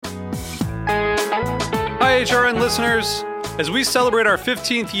HRN listeners. As we celebrate our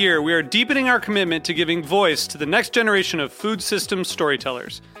 15th year, we are deepening our commitment to giving voice to the next generation of food systems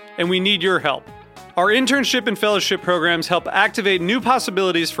storytellers, and we need your help. Our internship and fellowship programs help activate new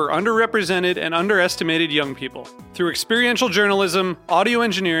possibilities for underrepresented and underestimated young people through experiential journalism, audio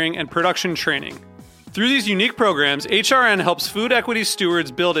engineering, and production training. Through these unique programs, HRN helps food equity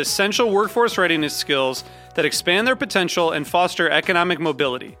stewards build essential workforce readiness skills that expand their potential and foster economic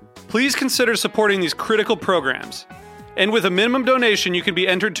mobility. Please consider supporting these critical programs. And with a minimum donation, you can be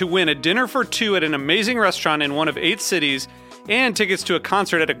entered to win a dinner for two at an amazing restaurant in one of 8 cities and tickets to a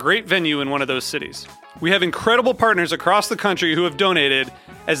concert at a great venue in one of those cities. We have incredible partners across the country who have donated,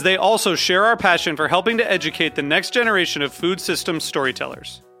 as they also share our passion for helping to educate the next generation of food systems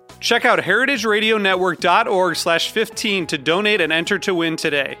storytellers. Check out heritageradionetwork.org/15 to donate and enter to win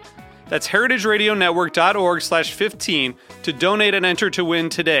today. That's heritageradionetwork.org/15 to donate and enter to win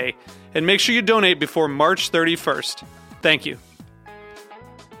today. And make sure you donate before March 31st. Thank you.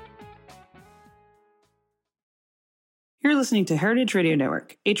 You're listening to Heritage Radio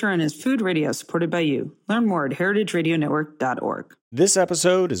Network. HRN is food radio supported by you. Learn more at heritageradionetwork.org. This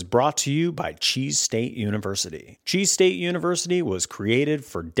episode is brought to you by Cheese State University. Cheese State University was created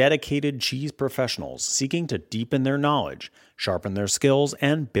for dedicated cheese professionals seeking to deepen their knowledge, sharpen their skills,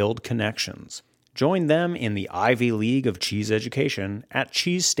 and build connections. Join them in the Ivy League of cheese education at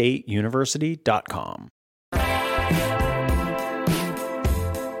cheesestateuniversity.com.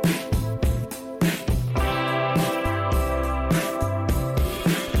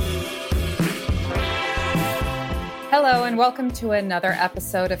 Hello, and welcome to another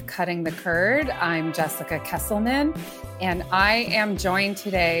episode of Cutting the Curd. I'm Jessica Kesselman, and I am joined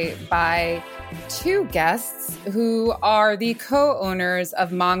today by 2 guests who are the co-owners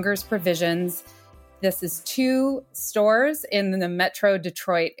of Mongers Provisions. This is 2 stores in the Metro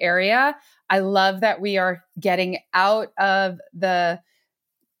Detroit area. I love that we are getting out of the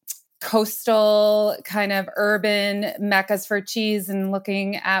coastal kind of urban meccas for cheese and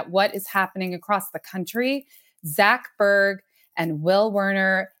looking at what is happening across the country. Zach Berg and Will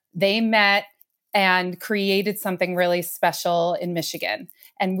Werner, they met and created something really special in Michigan.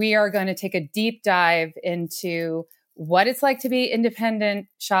 And we are going to take a deep dive into what it's like to be independent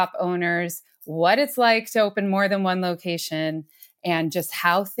shop owners, what it's like to open more than one location, and just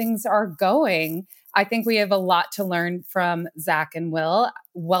how things are going. I think we have a lot to learn from Zach and Will.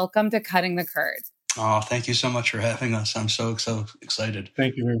 Welcome to Cutting the Curd. Oh, thank you so much for having us. I'm so excited.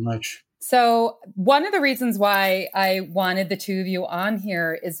 Thank you very much. So one of the reasons why I wanted the 2 of you on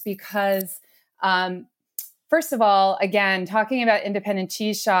here is because, first of all, again, talking about independent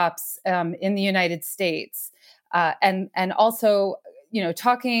cheese shops in the United States, and also, you know,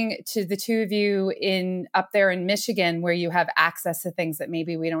 talking to the 2 of you up there in Michigan, where you have access to things that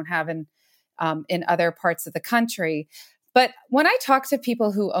maybe we don't have in other parts of the country. But when I talk to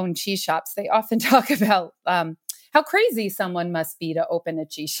people who own cheese shops, they often talk about how crazy someone must be to open a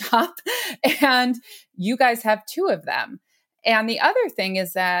cheese shop. And you guys have 2 of them. And the other thing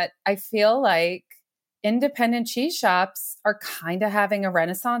is that I feel like independent cheese shops are kind of having a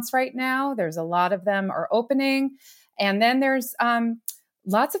renaissance right now. There's a lot of them are opening. And then there's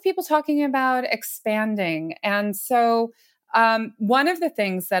lots of people talking about expanding. And so one of the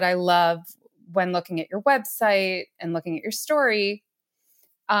things that I love when looking at your website and looking at your story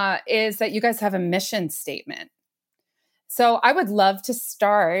is that you guys have a mission statement. So I would love to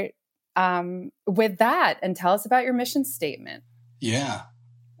start with that and tell us about your mission statement. Yeah.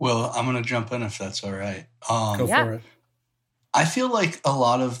 Well, I'm going to jump in if that's all right. Go for it. I feel like a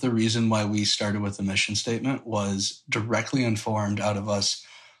lot of the reason why we started with the mission statement was directly informed out of us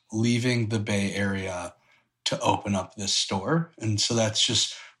leaving the Bay Area to open up this store. And so that's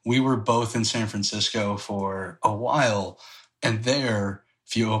just, we were both in San Francisco for a while, and there,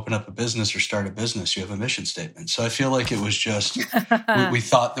 if you open up a business or start a business, you have a mission statement. So I feel like it was just, we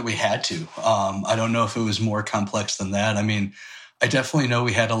thought that we had to. I don't know if it was more complex than that. I mean, I definitely know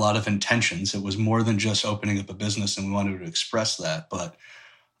we had a lot of intentions. It was more than just opening up a business, and we wanted to express that. But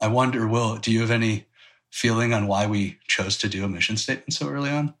I wonder, Will, do you have any feeling on why we chose to do a mission statement so early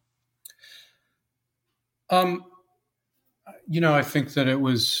on? I think that it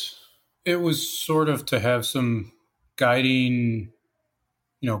was sort of to have some guiding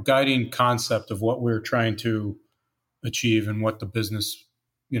concept of what we're trying to achieve and what the business,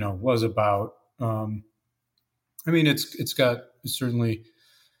 was about. It certainly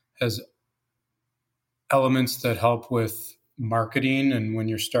has elements that help with marketing, and when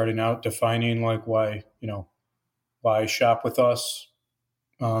you're starting out, defining like why shop with us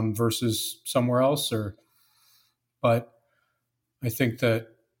versus somewhere else. But I think that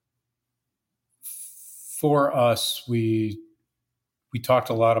for us, we talked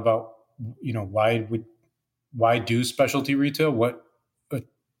a lot about, why do specialty retail? What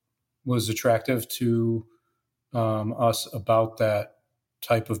was attractive to us about that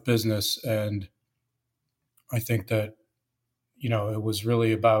type of business? And I think that, it was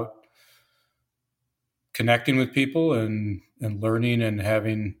really about connecting with people and learning and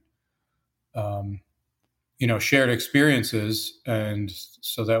having, shared experiences. And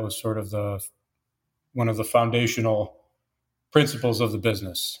so that was sort of one of the foundational principles of the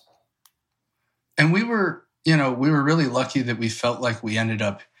business. And we were really lucky that we felt like we ended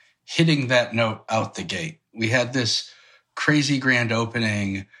up hitting that note out the gate. We had this crazy grand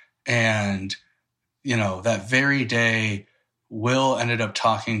opening, and, that very day, Will ended up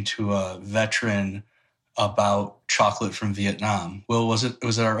talking to a veteran about chocolate from Vietnam. Will, was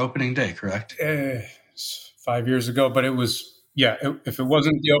it our opening day, correct? 5 years ago, but it was, if it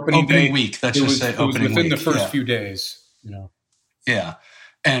wasn't the opening day, week, let's just say opening week. It was within the first few days, Yeah.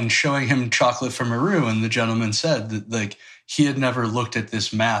 And showing him chocolate from Peru, and the gentleman said that he had never looked at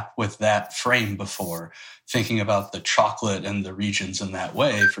this map with that frame before, thinking about the chocolate and the regions in that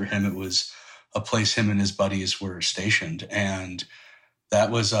way. For him, it was a place him and his buddies were stationed. And that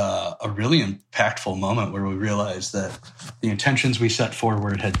was a really impactful moment where we realized that the intentions we set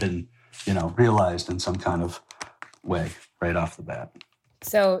forward had been, realized in some kind of way right off the bat.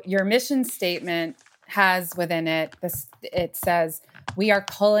 So your mission statement has within it, it says, "We are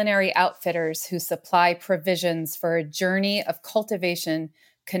culinary outfitters who supply provisions for a journey of cultivation,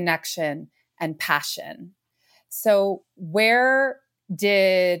 connection, and passion." So where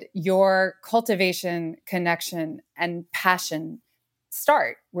did your cultivation, connection, and passion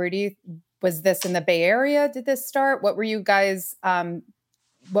start? Was this in the Bay Area? Did this start? What were you guys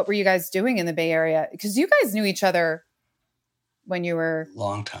doing in the Bay Area? Because you guys knew each other when you were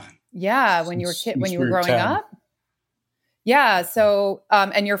long time. Yeah, when you were growing 10. up. Yeah. So,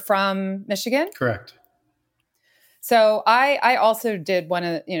 and you're from Michigan? Correct. So I also did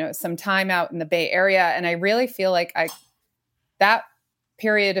some time out in the Bay Area, and I really feel like that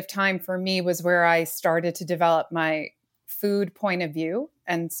period of time for me was where I started to develop my food point of view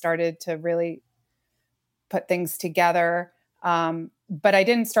and started to really put things together. But I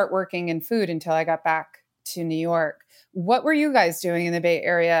didn't start working in food until I got back to New York. What were you guys doing in the Bay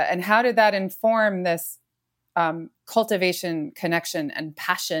Area, and how did that inform this cultivation, connection, and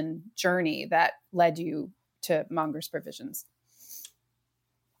passion journey that led you to Mongers Provisions?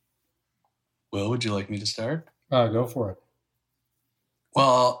 Will, would you like me to start? Go for it.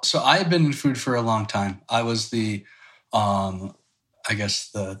 Well, so I had been in food for a long time. I was the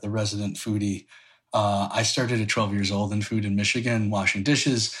resident foodie. I started at 12 years old in food in Michigan, washing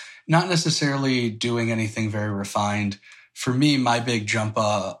dishes, not necessarily doing anything very refined. For me, my big jump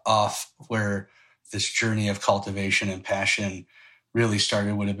off where this journey of cultivation and passion really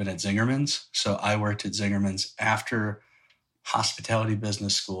started would have been at Zingerman's. So I worked at Zingerman's after hospitality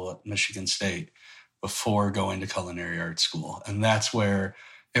business school at Michigan State before going to culinary arts school. And that's where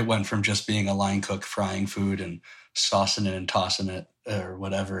it went from just being a line cook frying food and saucing it and tossing it, or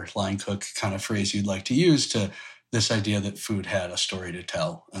whatever line cook kind of phrase you'd like to use, to this idea that food had a story to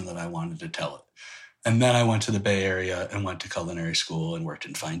tell and that I wanted to tell it. And then I went to the Bay Area and went to culinary school and worked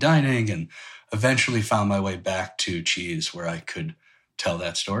in fine dining, and eventually found my way back to cheese, where I could tell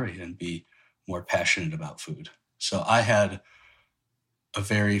that story and be more passionate about food. So I had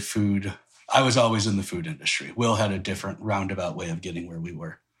I was always in the food industry. Will had a different roundabout way of getting where we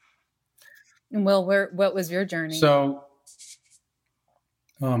were. And Will, what was your journey? So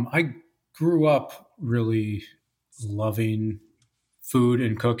I grew up really loving food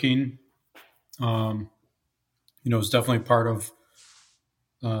and cooking. It was definitely part of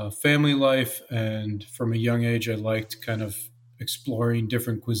family life. And from a young age, I liked kind of exploring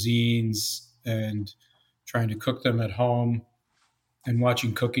different cuisines and trying to cook them at home and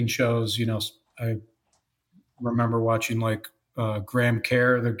watching cooking shows. I remember watching Graham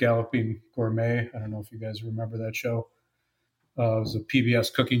Kerr, the Galloping Gourmet. I don't know if you guys remember that show. It was a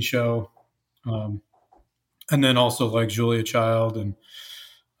PBS cooking show. And then also like Julia Child and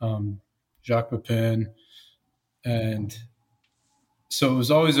Jacques Pepin. And so it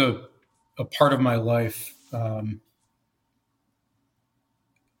was always a part of my life. And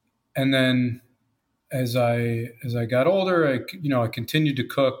then as I got older, I continued to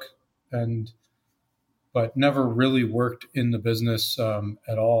cook, but never really worked in the business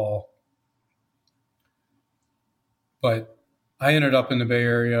at all. But I ended up in the Bay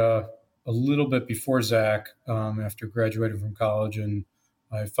Area a little bit before Zach, after graduating from college, and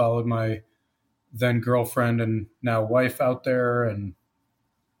I followed my then girlfriend and now wife out there, and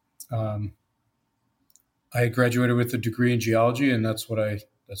I graduated with a degree in geology, and that's what I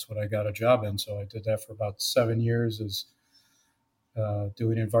got a job in. So I did that for about 7 years, as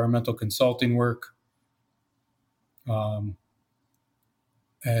doing environmental consulting work,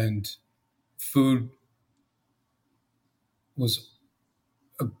 and food was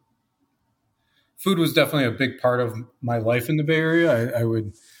definitely a big part of my life in the Bay Area. I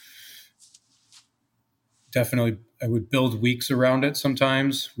would build weeks around it.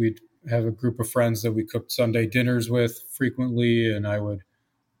 Sometimes we'd have a group of friends that we cooked Sunday dinners with frequently, and I would,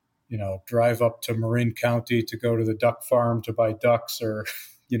 drive up to Marin County to go to the duck farm to buy ducks, or,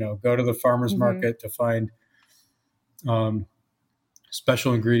 go to the farmer's market to find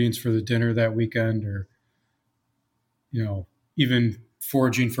special ingredients for the dinner that weekend, or, even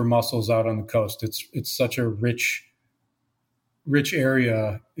foraging for mussels out on the coast. It's such a rich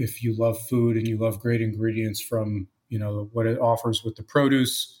area if you love food and you love great ingredients from, what it offers with the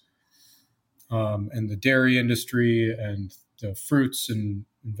produce, and the dairy industry and the fruits and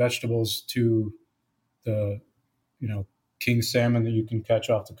vegetables, to the, king salmon that you can catch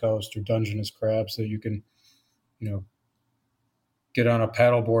off the coast, or Dungeness crabs that you can, get on a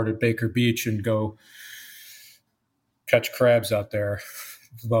paddleboard at Baker Beach and go catch crabs out there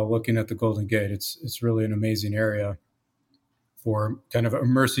while looking at the Golden Gate. It's really an amazing area for kind of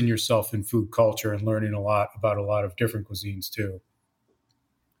immersing yourself in food culture and learning a lot about a lot of different cuisines too.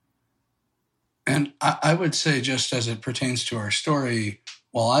 And I would say, just as it pertains to our story,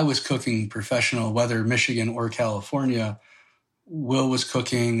 while I was cooking professional, whether Michigan or California, Will was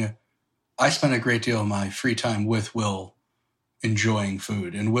cooking. I spent a great deal of my free time with Will enjoying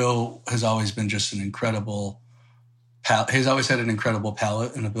food. And Will has always been just an incredible he's always had an incredible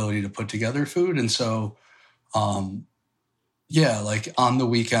palate and ability to put together food. And so, like on the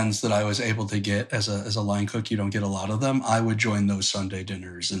weekends that I was able to get as a line cook, you don't get a lot of them, I would join those Sunday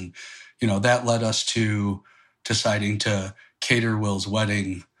dinners. And, that led us to deciding to cater Will's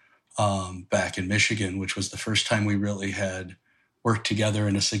wedding back in Michigan, which was the first time we really had worked together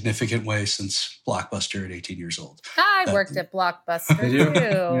in a significant way since Blockbuster at 18 years old. I worked at Blockbuster too.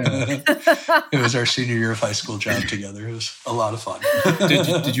 Yeah. It was our senior year of high school job together. It was a lot of fun.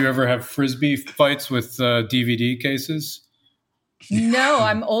 Did you ever have Frisbee fights with DVD cases? No,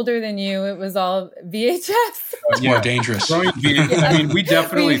 I'm older than you. It was all VHS. It's more dangerous. I mean, we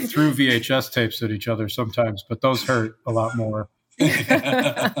definitely threw VHS tapes at each other sometimes, but those hurt a lot more. They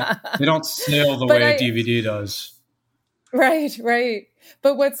don't sail the way a DVD does. Right.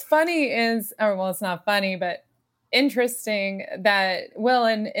 But what's funny is, it's not funny, but interesting that, Will,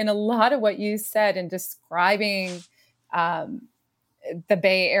 in a lot of what you said in describing the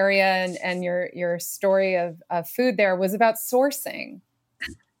Bay Area and your story of food there was about sourcing,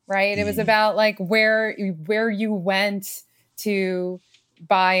 right? It was about like where you went to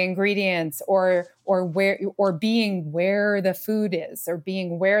buy ingredients, or being where the food is, or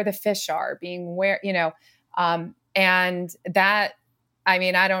being where the fish are, being where, and that,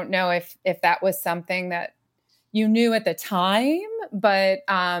 I don't know if that was something that you knew at the time, but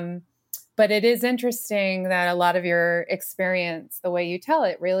it is interesting that a lot of your experience, the way you tell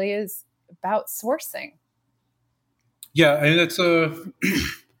it, really is about sourcing. Yeah, and it's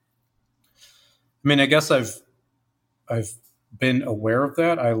I guess I've been aware of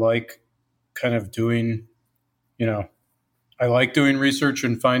that. I like kind of doing, I like doing research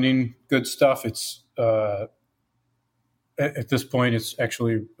and finding good stuff. It's at this point, it's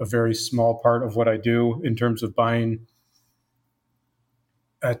actually a very small part of what I do in terms of buying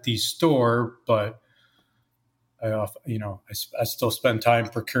at the store, but I still spend time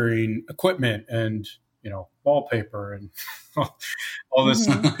procuring equipment and, wallpaper and all this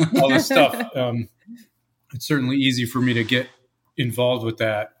stuff. It's certainly easy for me to get involved with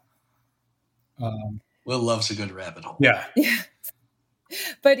that. Will loves a good rabbit hole. Yeah.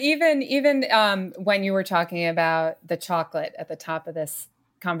 But even when you were talking about the chocolate at the top of this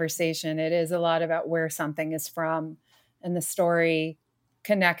conversation, it is a lot about where something is from and the story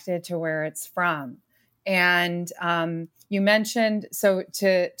connected to where it's from. And you mentioned, so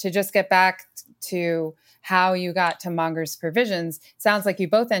to just get back to how you got to Mongers Provisions, sounds like you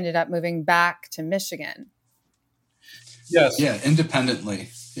both ended up moving back to Michigan. Yes. Yeah, independently.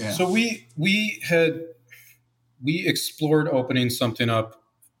 Yeah. So we explored opening something up.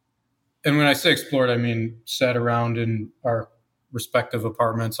 And when I say explored, I mean sat around in our respective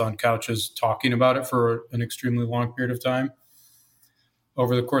apartments on couches talking about it for an extremely long period of time.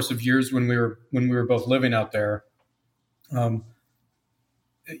 Over the course of years when we were both living out there,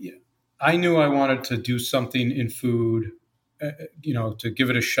 I knew I wanted to do something in food, to give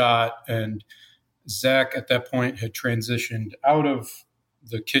it a shot. And Zach at that point had transitioned out of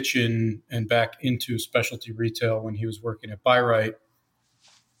the kitchen and back into specialty retail when he was working at Byright.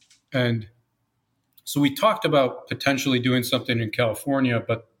 And so we talked about potentially doing something in California,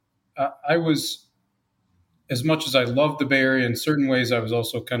 but I was, as much as I loved the Bay Area, in certain ways, I was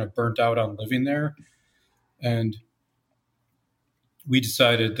also kind of burnt out on living there. And we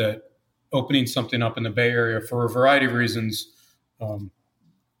decided that opening something up in the Bay Area for a variety of reasons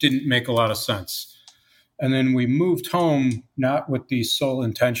didn't make a lot of sense. And then we moved home, not with the sole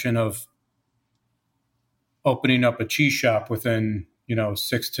intention of opening up a cheese shop within,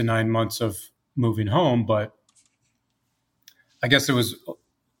 6 to 9 months of moving home, but I guess it was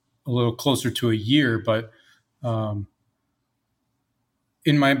a little closer to a year. But in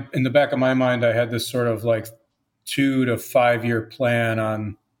the back of my mind, I had this sort of like 2 to 5 year plan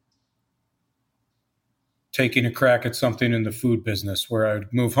on taking a crack at something in the food business, where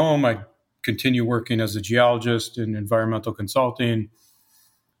I'd move home, I'd continue working as a geologist in environmental consulting,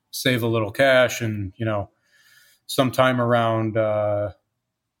 save a little cash, and, sometime around,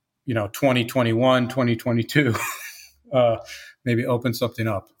 2021, 2022, maybe open something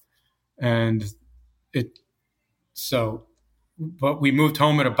up. But we moved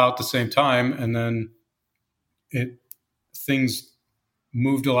home at about the same time, and then things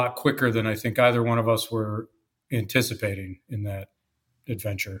moved a lot quicker than I think either one of us were anticipating in that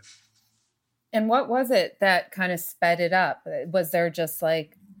adventure. And what was it that kind of sped it up? Was there just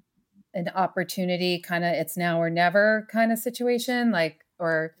like an opportunity, kind of it's now or never kind of situation?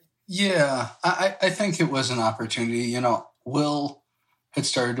 Yeah, I think it was an opportunity. Will had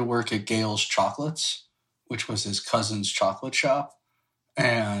started to work at Gale's Chocolates, which was his cousin's chocolate shop.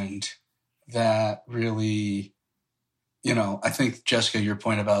 And that really, I think, Jessica, your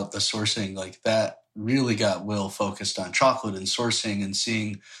point about the sourcing, like that really got Will focused on chocolate and sourcing and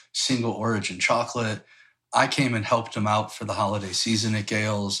seeing single origin chocolate. I came and helped him out for the holiday season at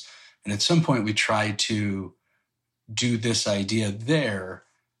Gale's. And at some point we tried to do this idea there,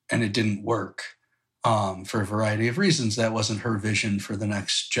 and it didn't work for a variety of reasons. That wasn't her vision for the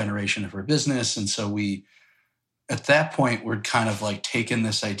next generation of her business. And so we, at that point, we're kind of like taken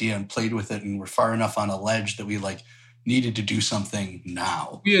this idea and played with it, and we're far enough on a ledge that we like needed to do something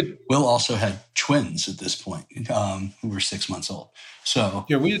now. Will also had twins at this point who were 6 months old. So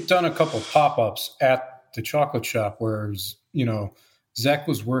yeah, we had done a couple pop-ups at the chocolate shop where, Zach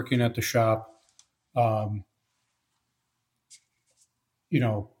was working at the shop, 9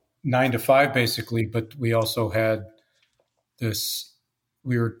 to 5 basically, but we also had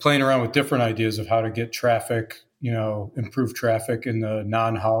we were playing around with different ideas of how to get traffic, improve traffic in the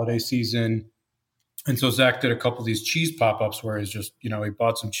non-holiday season. And so Zach did a couple of these cheese pop-ups where he's just, he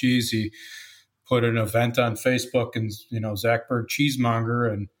bought some cheese. He put an event on Facebook and, Zach Berg cheesemonger,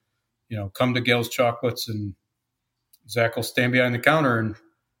 and, come to Gale's Chocolates, and Zach will stand behind the counter and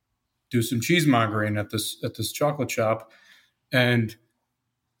do some cheesemongering at this chocolate shop. And,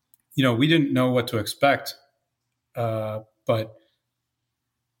 we didn't know what to expect, but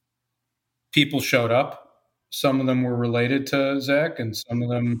people showed up. Some of them were related to Zach, and some of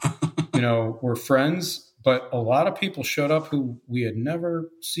them, were friends. But a lot of people showed up who we had never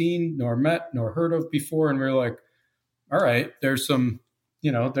seen, nor met, nor heard of before. And we were like, all right, there's some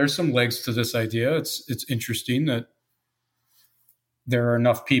legs to this idea. It's interesting that there are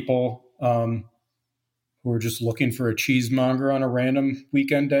enough people who are just looking for a cheesemonger on a random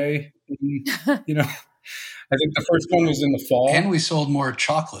weekend day. And, I think the first one was in the fall. And we sold more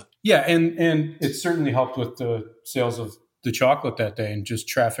chocolate. Yeah, and it certainly helped with the sales of the chocolate that day and just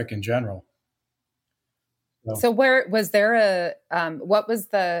traffic in general. So where was there what was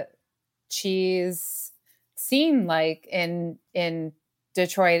the cheese scene like in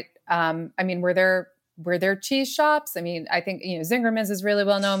Detroit? Were there cheese shops? I mean, I think, Zingerman's is really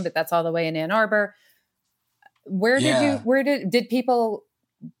well known, but that's all the way in Ann Arbor. Did people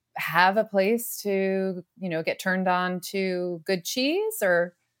have a place to, get turned on to good cheese?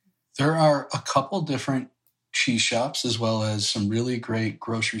 Or there are a couple different cheese shops, as well as some really great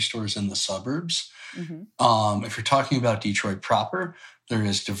grocery stores in the suburbs. Mm-hmm. If you're talking about Detroit proper, there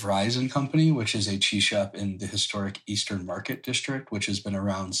is DeVries & Company, which is a cheese shop in the historic Eastern Market District, which has been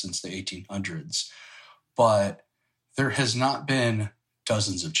around since the 1800s. But there has not been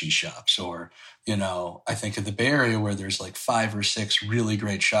dozens of cheese shops, or, I think of the Bay Area where there's like 5 or 6 really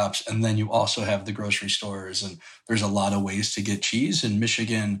great shops. And then you also have the grocery stores, and there's a lot of ways to get cheese in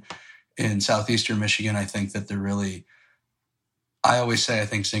Michigan. In southeastern Michigan, I think that I always say I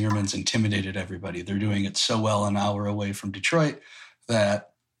think Zingerman's intimidated everybody. They're doing it so well an hour away from Detroit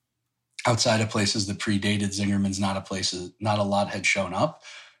that outside of places that predated Zingerman's, not a lot had shown up.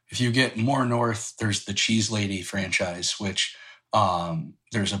 If you get more north, there's the Cheese Lady franchise, which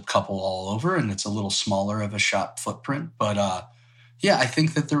There's a couple all over, and it's a little smaller of a shop footprint. But I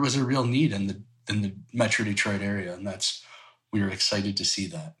think that there was a real need in the Metro Detroit area, and we were excited to see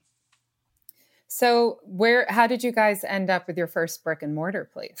that. So how did you guys end up with your first brick and mortar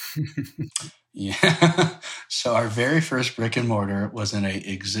place? Yeah. So our very first brick and mortar was in an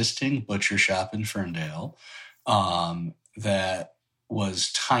existing butcher shop in Ferndale that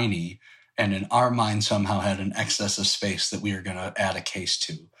was tiny, and in our mind somehow had an excess of space that we were going to add a case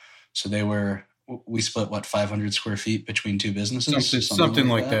to. So we split 500 square feet between two businesses? Something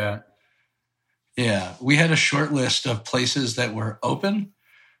like that. Yeah. We had a short list of places that were open,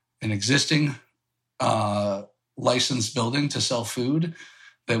 an existing licensed building to sell food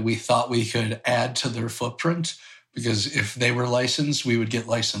that we thought we could add to their footprint, because if they were licensed, we would get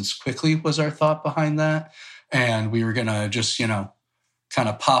licensed quickly, was our thought behind that. And we were going to just, kind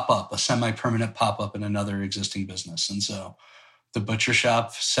of pop up, a semi-permanent pop-up in another existing business. And so the butcher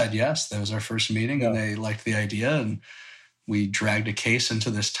shop said yes. That was our first meeting, and they liked the idea. And we dragged a case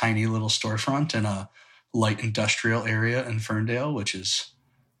into this tiny little storefront in a light industrial area in Ferndale, which is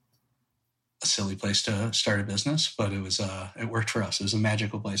a silly place to start a business, but it worked for us. It was a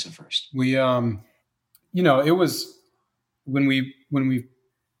magical place at first. We, it was when we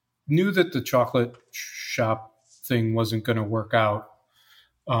knew that the chocolate shop thing wasn't going to work out.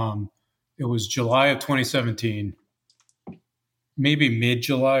 It was July of 2017, maybe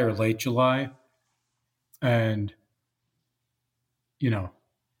mid-July or late July. And,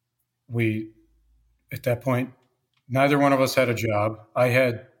 at that point, neither one of us had a job. I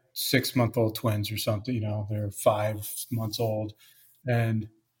had 6-month-old twins or something, they're 5 months old. And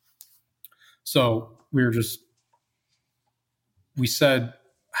so we said,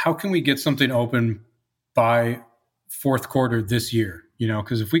 how can we get something open by fourth quarter this year?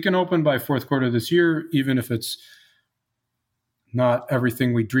 Because if we can open by fourth quarter this year, even if it's not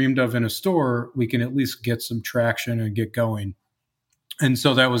everything we dreamed of in a store, we can at least get some traction and get going. And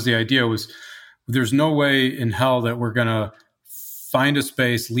so that was the idea, was there's no way in hell that we're going to find a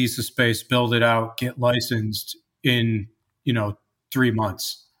space, lease a space, build it out, get licensed in, 3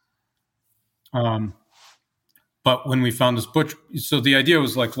 months. But when we found this butcher, so the idea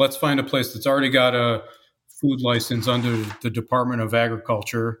was like, let's find a place that's already got a food license under the Department of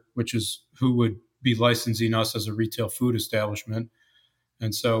Agriculture, which is who would be licensing us as a retail food establishment.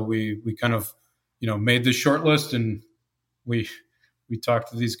 And so we kind of, made this short list, and we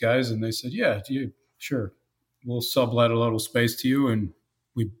talked to these guys, and they said, yeah, sure. We'll sublet a little space to you. And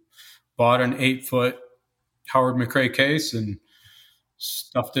we bought an 8-foot Howard McRae case and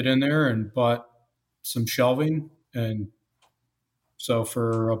stuffed it in there and bought some shelving. And so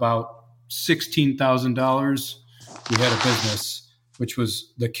for about $16,000, we had a business, which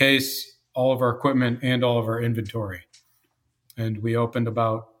was the case, all of our equipment, and all of our inventory. And we opened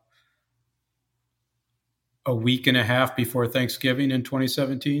about a week and a half before Thanksgiving in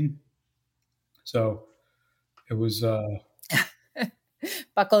 2017. So it was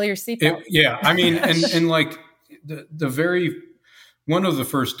buckle your seatbelt. Yeah. I mean, and like the very, one of the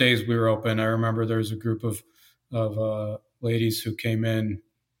first days we were open, I remember there was a group of ladies who came in.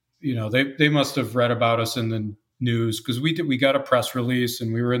 They must have read about us in the news, because we got a press release,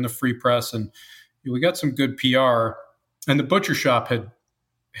 and we were in the free press, and we got some good PR. And the butcher shop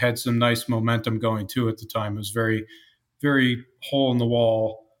had some nice momentum going too at the time. It was very, very hole in the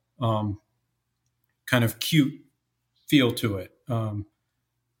wall, kind of cute feel to it.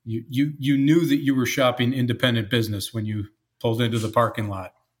 You knew that you were shopping independent business when you pulled into the parking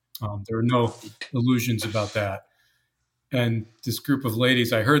lot. There were no illusions about that. And this group of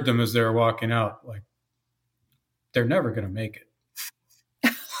ladies, I heard them as they were walking out, like, they're never going to make it.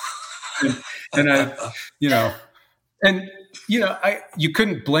 You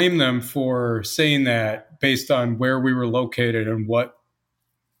couldn't blame them for saying that based on where we were located and what,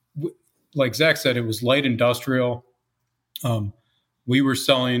 like Zach said, it was light industrial. We were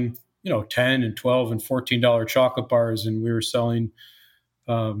selling, $10 and $12 and $14 chocolate bars, and we were selling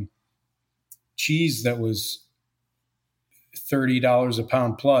cheese that was $30 a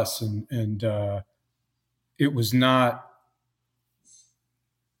pound plus, and it was not,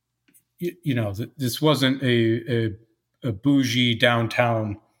 this wasn't a bougie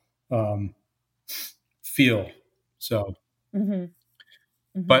downtown feel. So,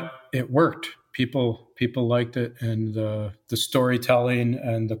 but it worked. People liked it, and the storytelling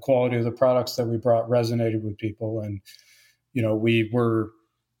and the quality of the products that we brought resonated with people. And we were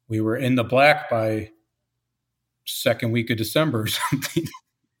in the black by second week of December or something.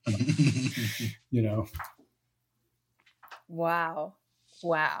 Wow.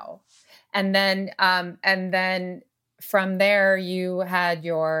 And then from there, you had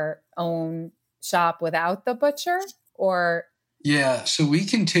your own shop without the butcher, or? Yeah, so we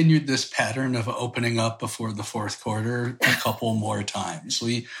continued this pattern of opening up before the fourth quarter a couple more times.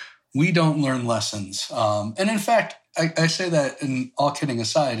 We don't learn lessons. And in fact, I say that, and all kidding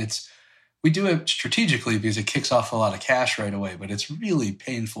aside, we do it strategically because it kicks off a lot of cash right away, but it's really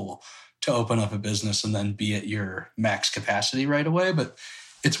painful to open up a business and then be at your max capacity right away. But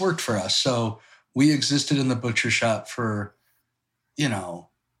it's worked for us. So we existed in the butcher shop for,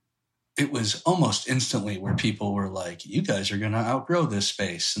 it was almost instantly where people were like, you guys are going to outgrow this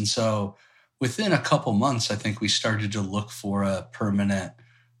space. And so within a couple months, I think we started to look for a permanent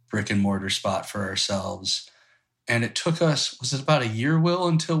brick and mortar spot for ourselves. And it took us, was it about a year, Will,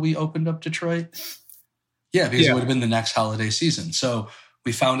 until we opened up Detroit? Yeah, because it would have been the next holiday season. So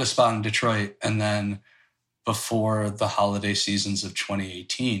we found a spot in Detroit, and then before the holiday seasons of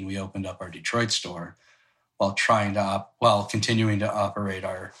 2018, we opened up our Detroit store while continuing to operate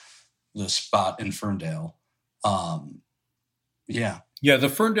the spot in Ferndale. Yeah, the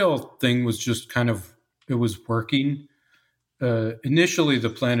Ferndale thing was just it was working. Initially, the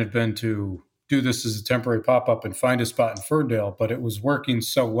plan had been to do this as a temporary pop-up and find a spot in Ferndale, but it was working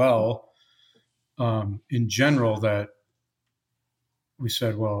so well in general that we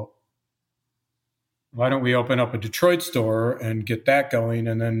said, well, why don't we open up a Detroit store and get that going?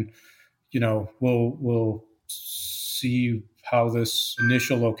 And then, we'll see how this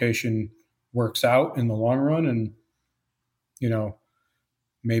initial location works out in the long run. And,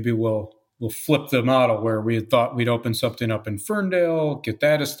 maybe we'll flip the model where we had thought we'd open something up in Ferndale, get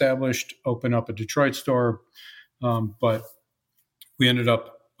that established, open up a Detroit store. But we ended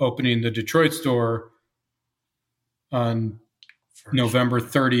up opening the Detroit store on November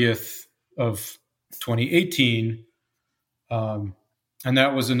 30th of 2018. And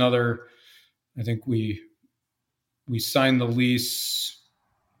that was another, I think we signed the lease.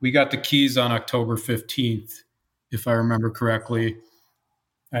 We got the keys on October 15th, if I remember correctly.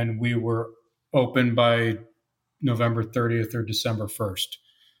 And we were open by November 30th or December 1st.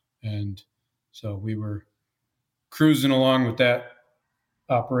 And so we were cruising along with that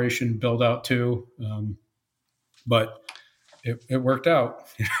operation build out too. But it worked out.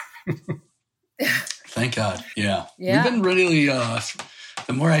 Thank God. Yeah. We've been really,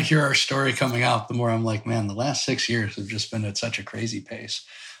 the more I hear our story coming out, the more I'm like, man, the last 6 years have just been at such a crazy pace.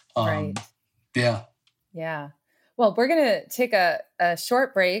 Right. Yeah. Yeah. Well, we're going to take a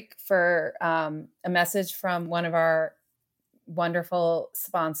short break for a message from one of our wonderful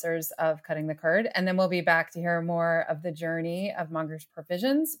sponsors of Cutting the Curd. And then we'll be back to hear more of the journey of Mongers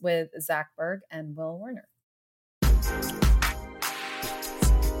Provisions with Zach Berg and Will Werner.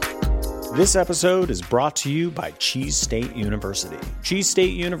 This episode is brought to you by Cheese State University. Cheese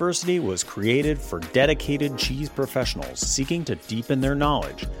State University was created for dedicated cheese professionals seeking to deepen their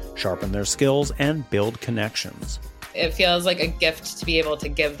knowledge, sharpen their skills, and build connections. It feels like a gift to be able to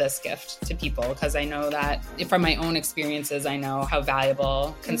give this gift to people, because I know that from my own experiences, I know how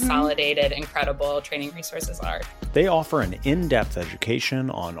valuable, consolidated, incredible training resources are. They offer an in-depth education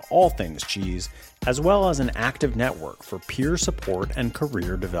on all things cheese, as well as an active network for peer support and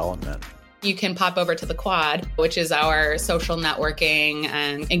career development. You can pop over to the Quad, which is our social networking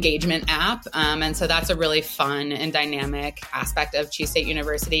and engagement app. And so that's a really fun and dynamic aspect of Cheese State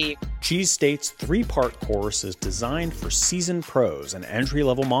University. Cheese State's 3-part course is designed for seasoned pros and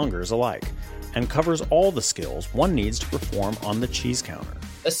entry-level mongers alike, and covers all the skills one needs to perform on the cheese counter.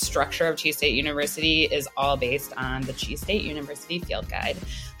 The structure of Cheese State University is all based on the Cheese State University Field Guide.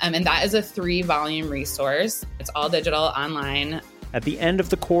 And that is a 3-volume resource. It's all digital, online. At the end of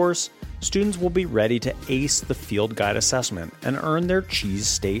the course, students will be ready to ace the Field Guide assessment and earn their Cheese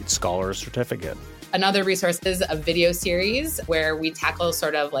State Scholar Certificate. Another resource is a video series where we tackle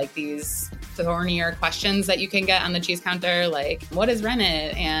sort of like these thornier questions that you can get on the cheese counter, like what is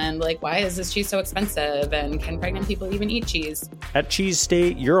rennet, and like why is this cheese so expensive, and can pregnant people even eat cheese? At Cheese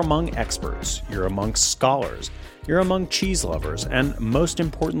State, you're among experts, you're amongst scholars, you're among cheese lovers, and most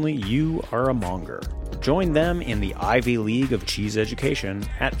importantly, you are a monger. Join them in the Ivy League of cheese education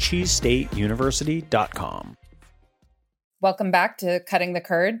at cheesestateuniversity.com. Welcome back to Cutting the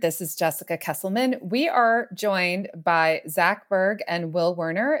Curd. This is Jessica Kesselman. We are joined by Zach Berg and Will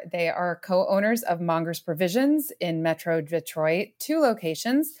Werner. They are co-owners of Mongers Provisions in Metro Detroit, 2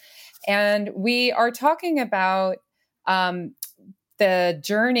 locations. And we are talking about the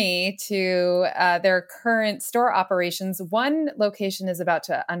journey to their current store operations. One location is about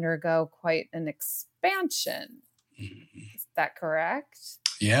to undergo quite an expansion. Is that correct?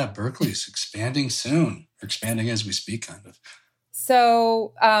 Yeah, Berkeley's expanding soon. Or expanding as we speak, kind of.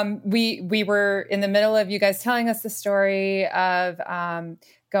 So we were in the middle of you guys telling us the story of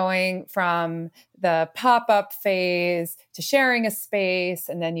going from the pop-up phase to sharing a space,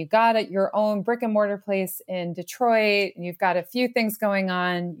 and then you got your own brick and mortar place in Detroit, and you've got a few things going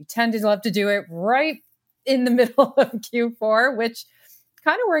on. You tend to love to do it right in the middle of Q4, which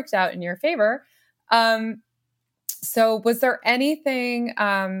kind of worked out in your favor. So was there anything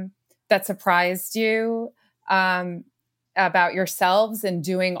that surprised you about yourselves and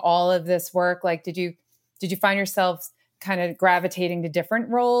doing all of this work? Like, did you find yourselves kind of gravitating to different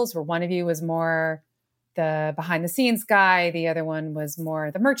roles, where one of you was more the behind the scenes guy, the other one was more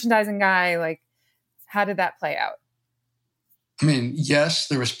the merchandising guy? Like, how did that play out? I mean, yes,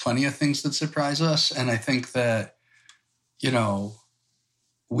 there was plenty of things that surprised us. And I think that,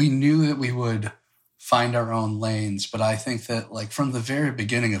 we knew that we would find our own lanes. But I think that, like, from the very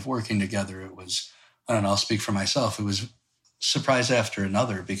beginning of working together, it was, I don't know, I'll speak for myself. It was surprise after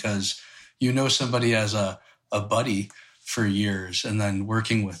another, because somebody as a buddy for years, and then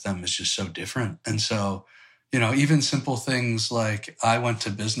working with them is just so different. And so, even simple things like I went to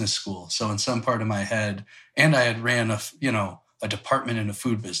business school. So in some part of my head, and I had ran a department in a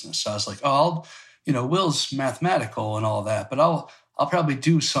food business. So I was like, Will's mathematical and all that, but I'll probably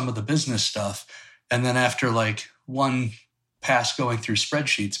do some of the business stuff. And then after like one pass going through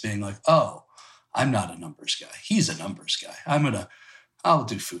spreadsheets, being like, oh, I'm not a numbers guy. He's a numbers guy. I'll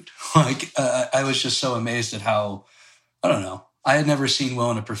do food. I was just so amazed at how, I don't know, I had never seen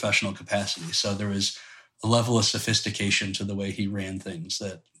Will in a professional capacity. So there was a level of sophistication to the way he ran things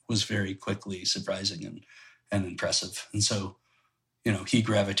that was very quickly surprising and impressive. And so, he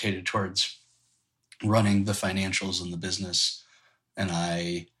gravitated towards running the financials and the business. And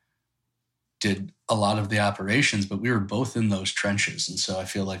I did a lot of the operations, but we were both in those trenches. And so I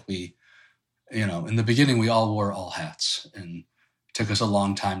feel like we, in the beginning, we all wore all hats, and it took us a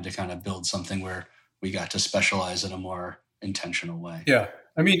long time to kind of build something where we got to specialize in a more intentional way. Yeah.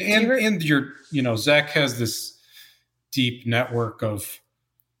 I mean, and Zach has this deep network of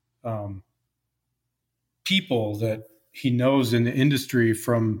people that he knows in the industry,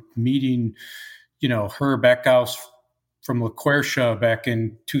 from meeting, Herb Eckhouse from LaQuersha back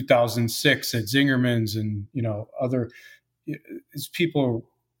in 2006 at Zingerman's, and, other people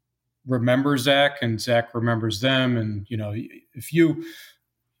remember Zach, and Zach remembers them. And, if you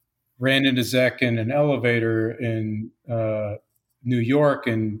ran into Zach in an elevator in New York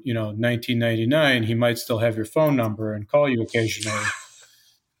in, 1999, he might still have your phone number and call you occasionally.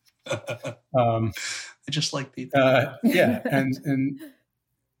 I just like people. Yeah.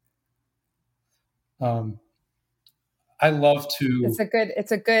 I love to.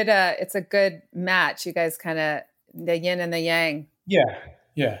 It's a good match. You guys kind of the yin and the yang. Yeah.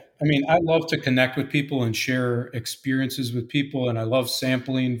 Yeah. I mean, I love to connect with people and share experiences with people, and I love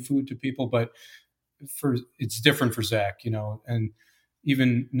sampling food to people, but it's different for Zach, and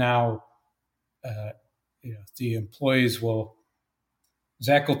even now, the employees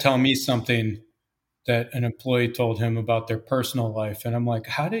Zach will tell me something that an employee told him about their personal life. And I'm like,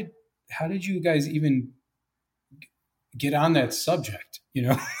 how did you guys even get on that subject?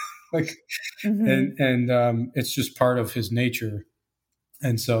 Like, mm-hmm. and it's just part of his nature.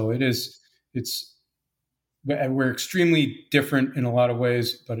 And so we're extremely different in a lot of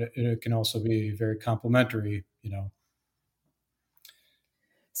ways, but it can also be very complementary,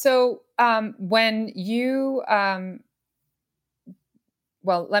 So when you,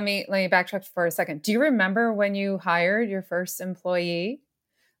 well, let me backtrack for a second. Do you remember when you hired your first employee?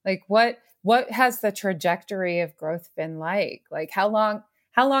 Like what has the trajectory of growth been like? Like how long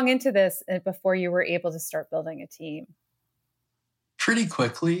into this before you were able to start building a team? Pretty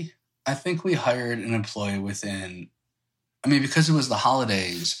quickly. I think we hired an employee because it was the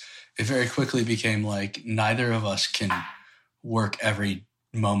holidays, it very quickly became like neither of us can work every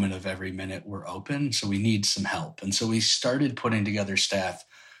moment of every minute we're open. So we need some help. And so we started putting together staff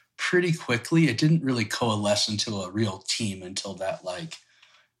pretty quickly. It didn't really coalesce into a real team until that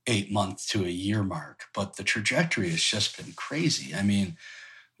 8 month to a year mark. But the trajectory has just been crazy. I mean,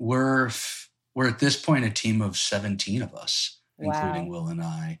 we're at this point a team of 17 of us, wow, including Will and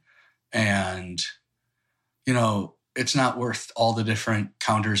I. And, it's not worth all the different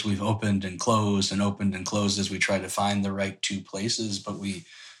counters we've opened and closed as we try to find the right two places. But we,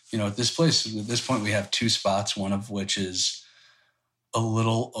 at this point, we have two spots, one of which is it's a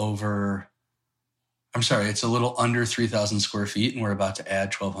little under 3,000 square feet, and we're about to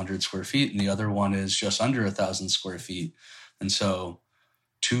add 1,200 square feet. And the other one is just under 1,000 square feet. And so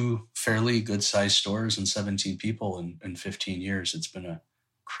two fairly good sized stores and 17 people in 15 years. It's been a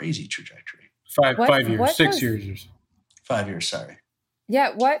crazy trajectory. 5 years, 6 years. 5 years, sorry.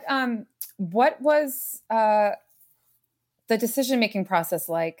 Yeah. What was the decision-making process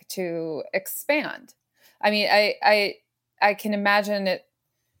like to expand? I mean, I can imagine it.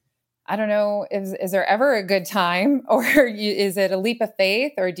 I don't know, is there ever a good time, or is it a leap of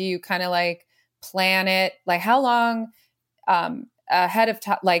faith, or do you kind of like plan it? Like how long ahead of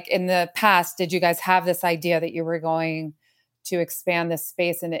time, like in the past, did you guys have this idea that you were going to expand this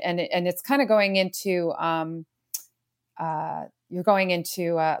space? And it's kind of going into, you're going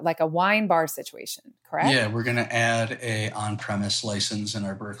into like a wine bar situation, correct? Yeah, we're going to add a on-premise license in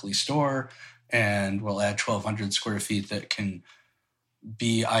our Berkeley store, and we'll add 1,200 square feet that can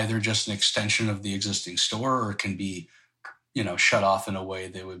be either just an extension of the existing store, or it can be, shut off in a way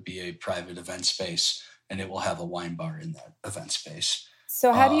that would be a private event space, and it will have a wine bar in that event space.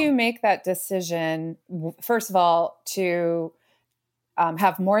 So how do you make that decision, first of all, to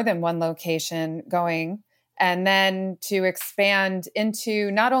have more than one location going, and then to expand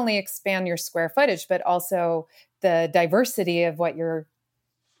into not only expand your square footage, but also the diversity of what your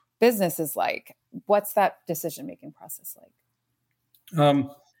business is like? What's that decision-making process like?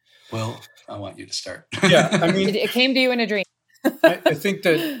 Well, I want you to start. Yeah, I mean, it came to you in a dream. I think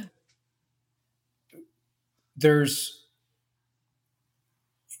that there's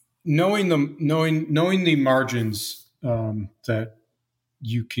knowing the margins that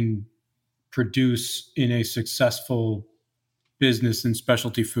you can produce in a successful business in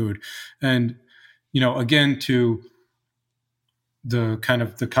specialty food, and again, to the kind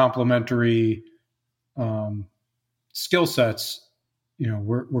of the complementary skill sets.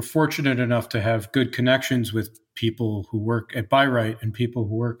 We're fortunate enough to have good connections with people who work at Byright and people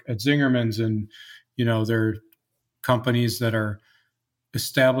who work at Zingerman's, and they're companies that are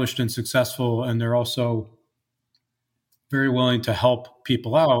established and successful, and they're also very willing to help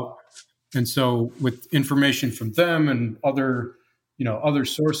people out. And so, with information from them and other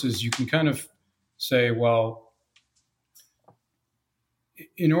sources, you can kind of say, well,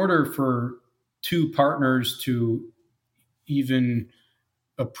 in order for two partners to even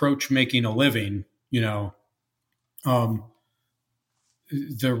approach making a living, the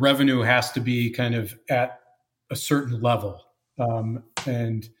revenue has to be kind of at a certain level.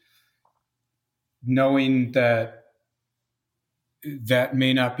 And knowing that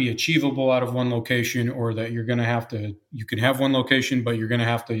may not be achievable out of one location, or that you can have one location, but you're going to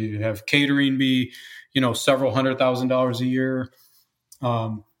have catering be, several $100,000 a year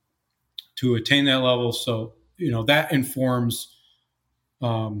to attain that level. So, that informs,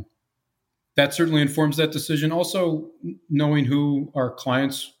 that certainly informs that decision. Also, knowing who our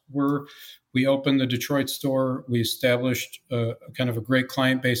clients were. We opened the Detroit store. We established a kind of a great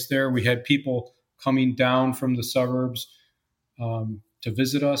client base there. We had people coming down from the suburbs to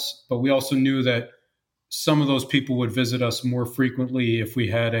visit us, but we also knew that some of those people would visit us more frequently if we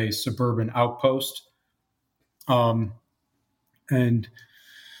had a suburban outpost. And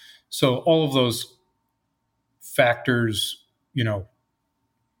so all of those factors,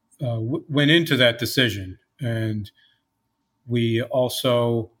 went into that decision. And we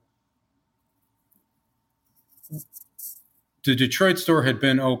also, the Detroit store had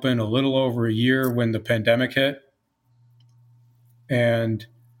been open a little over a year when the pandemic hit. And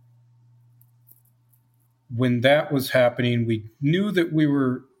when that was happening, we knew that we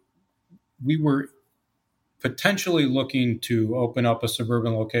were potentially looking to open up a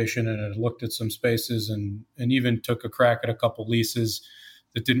suburban location, and had looked at some spaces and even took a crack at a couple leases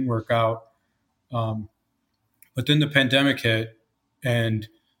that didn't work out. But then the pandemic hit, and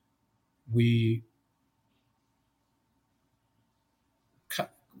we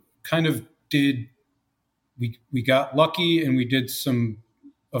kind of we got lucky, and we did some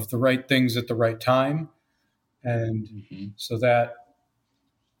of the right things at the right time. And so that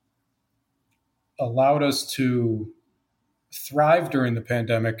allowed us to thrive during the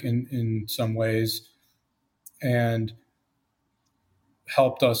pandemic in some ways, and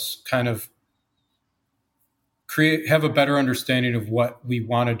helped us kind of have a better understanding of what we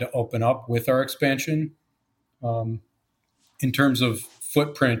wanted to open up with our expansion in terms of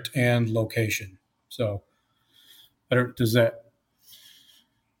footprint and location. So does that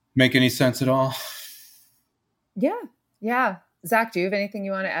make any sense at all? Yeah. Zach, do you have anything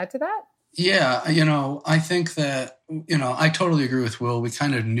you want to add to that? Yeah, I think that, I totally agree with Will. We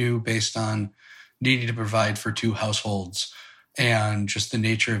kind of knew, based on needing to provide for two households and just the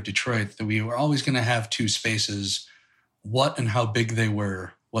nature of Detroit, that we were always going to have two spaces. What and how big they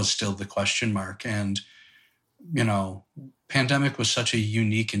were was still the question mark. And, pandemic was such a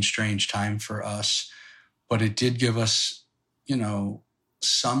unique and strange time for us, but it did give us,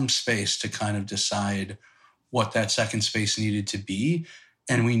 some space to kind of decide what that second space needed to be.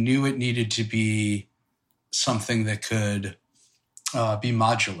 And we knew it needed to be something that could be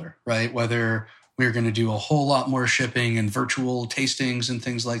modular, right? Whether we were going to do a whole lot more shipping and virtual tastings and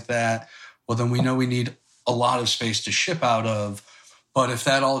things like that, well, then we know we need a lot of space to ship out of. But if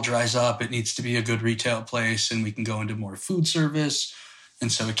that all dries up, it needs to be a good retail place, and we can go into more food service.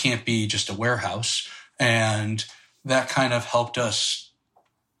 And so it can't be just a warehouse. And that kind of helped us,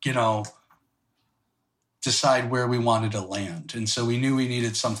 decide where we wanted to land. And so we knew we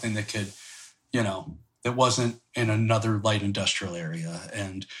needed something that could, that wasn't in another light industrial area.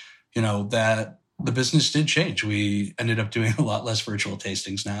 And, that the business did change. We ended up doing a lot less virtual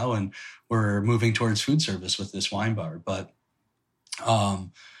tastings now, and we're moving towards food service with this wine bar. But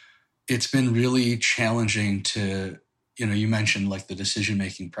it's been really challenging to, you mentioned like the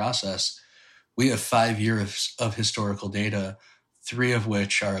decision-making process. We have 5 years of historical data, 3 of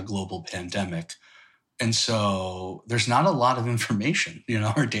which are a global pandemic. And so there's not a lot of information.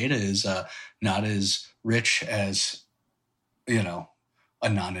 Our data is not as rich as, a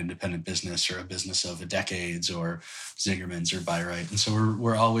non-independent business or a business of a decades or Zingerman's or Byright. And so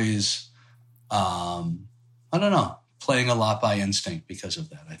we're always, playing a lot by instinct because of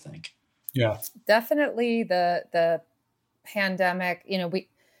that, I think. Yeah, definitely the pandemic,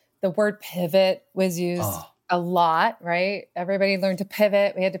 the word pivot was used a lot, right? Everybody learned to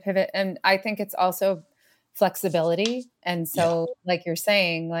pivot. We had to pivot. And I think it's also flexibility. And so like you're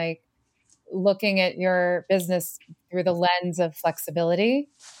saying, like looking at your business through the lens of flexibility,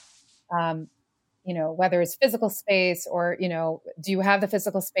 whether it's physical space or, do you have the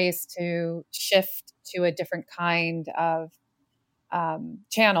physical space to shift to a different kind of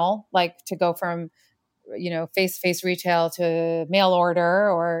channel, like to go from, face-to-face retail to mail order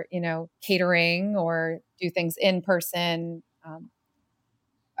or, catering or do things in person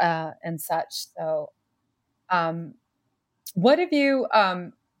and such. So what have you,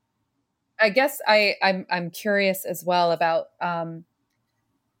 I guess I'm curious as well about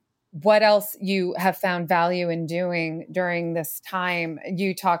what else you have found value in doing during this time.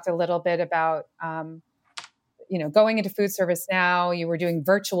 You talked a little bit about, going into food service now. You were doing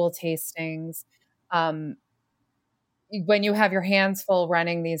virtual tastings. When you have your hands full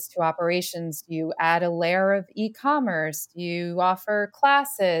running these 2 operations, you add a layer of e-commerce. You offer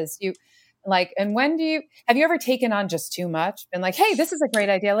classes. And have you ever taken on just too much? Been like, hey, this is a great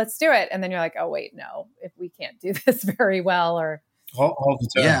idea. Let's do it. And then you're like, oh, wait, no, if we can't do this very well or. All the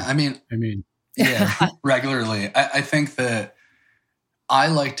time. Yeah. I mean, yeah, regularly. I think that I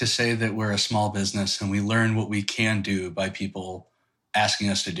like to say that we're a small business and we learn what we can do by people asking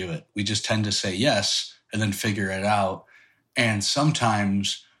us to do it. We just tend to say yes and then figure it out. And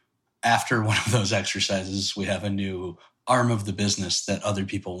sometimes after one of those exercises, we have a new arm of the business that other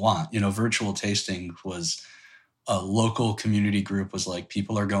people want. Virtual tasting was a local community group was like,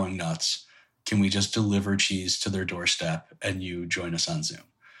 people are going nuts. Can we just deliver cheese to their doorstep and you join us on Zoom?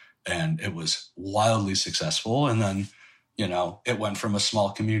 And it was wildly successful. And then, it went from a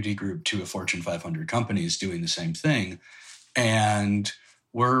small community group to a Fortune 500 companies doing the same thing. And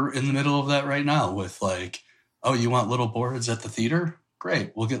we're in the middle of that right now with like, oh, you want little boards at the theater?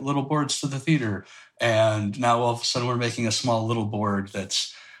 Great. We'll get little boards to the theater. And now all of a sudden we're making a small little board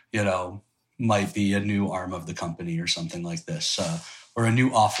that's, might be a new arm of the company or something like this, or a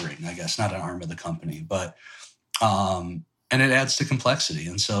new offering, I guess, not an arm of the company, but, and it adds to complexity.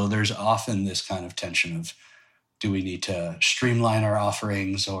 And so there's often this kind of tension of, do we need to streamline our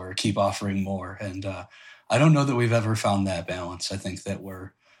offerings or keep offering more? And I don't know that we've ever found that balance. I think that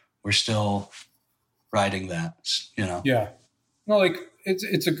we're still riding that, Yeah. Well, like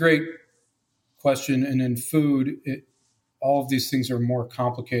it's a great question. And in food, all of these things are more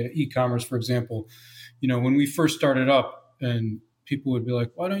complicated. E-commerce, for example, when we first started up and people would be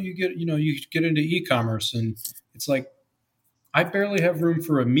like, why don't you get into e-commerce? And it's like, I barely have room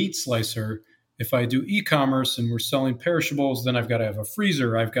for a meat slicer. If I do e-commerce and we're selling perishables, then I've got to have a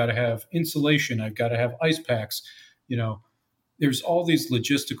freezer. I've got to have insulation. I've got to have ice packs. There's all these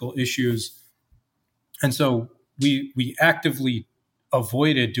logistical issues. And so we actively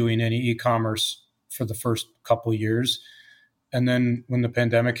avoided doing any e-commerce for the first couple of years. And then when the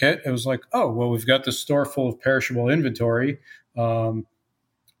pandemic hit, it was like, oh, well, we've got this store full of perishable inventory.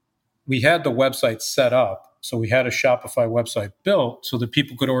 We had the website set up. So we had a Shopify website built so that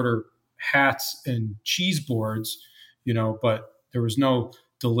people could order hats and cheese boards, but there was no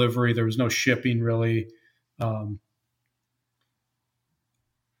delivery. There was no shipping really. And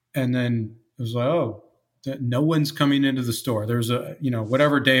then it was like, oh, no one's coming into the store. There's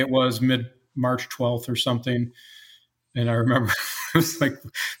whatever day it was, mid-March 12th or something. And I remember it was like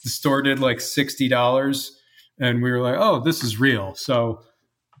the store did like $60 And we were like, oh, this is real. So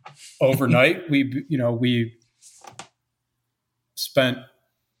overnight, we spent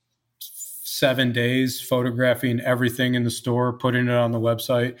 7 days photographing everything in the store, putting it on the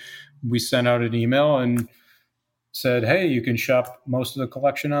website. We sent out an email and said, hey, you can shop most of the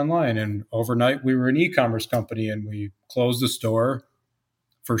collection online. And overnight, we were an e-commerce company, and we closed the store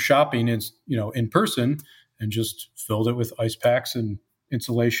for shopping in person, and just filled it with ice packs and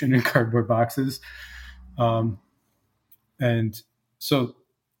insulation and cardboard boxes. And so,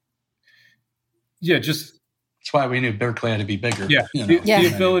 just that's why we knew Berkeley had to be bigger. Yeah,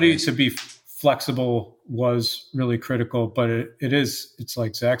 the ability to be flexible was really critical. But it's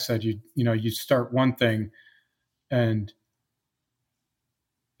like Zach said, you start one thing, and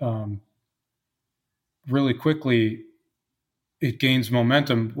really quickly it gains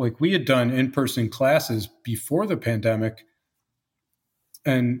momentum. Like, we had done in-person classes before the pandemic,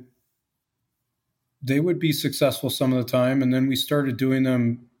 and they would be successful some of the time. And then we started doing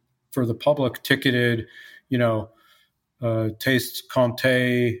them for the public, ticketed, taste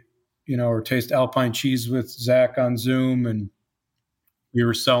Comté, or taste Alpine cheese with Zach on Zoom. And we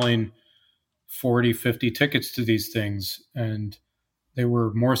were selling 40, 50 tickets to these things. And they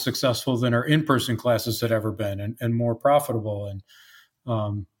were more successful than our in-person classes had ever been, and more profitable.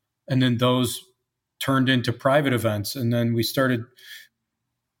 And then those turned into private events. And then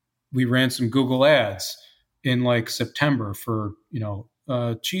we ran some Google ads in like September for,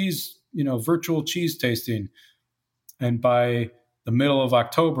 cheese, virtual cheese tasting. And by the middle of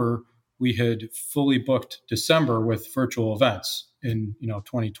October, we had fully booked December with virtual events in,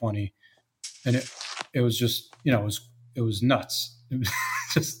 2020. And it was just, it was nuts. It was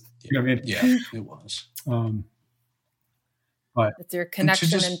just, Yeah, it was. But it's your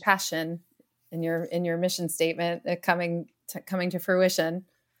connection and passion in your mission statement coming to fruition.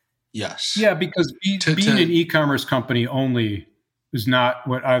 Yes. Yeah, because being an e-commerce company only is not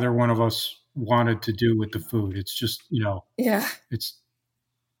what either one of us wanted to do with the food. It's just,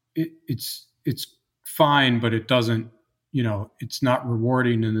 it's fine, but it doesn't, it's not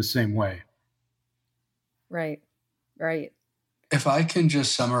rewarding in the same way. Right. If I can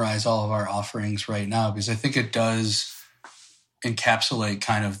just summarize all of our offerings right now, because I think it does encapsulate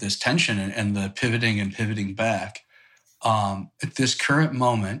kind of this tension and the pivoting back. At this current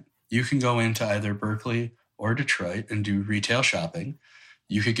moment, you can go into either Berkeley or Detroit and do retail shopping.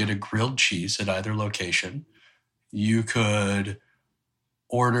 You could get a grilled cheese at either location. You could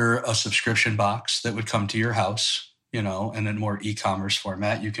order a subscription box that would come to your house, in a more e-commerce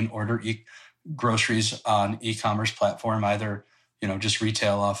format. You can order groceries on e-commerce platform, either, just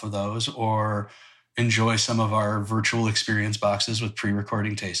retail off of those, or enjoy some of our virtual experience boxes with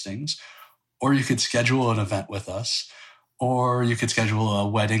pre-recording tastings. Or you could schedule an event with us, or you could schedule a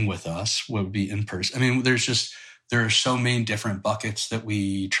wedding with us, would be in person. I mean, there are so many different buckets that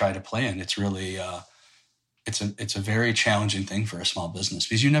we try to play in. It's really, it's a very challenging thing for a small business,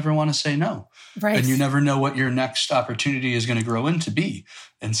 because you never want to say no. Right. And you never know what your next opportunity is going to grow into be.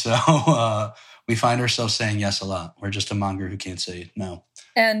 And so we find ourselves saying yes a lot. We're just a monger who can't say no.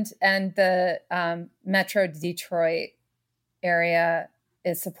 And the Metro Detroit area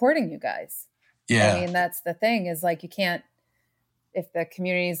is supporting you guys. Yeah. I mean, that's the thing, is like, you can't, if the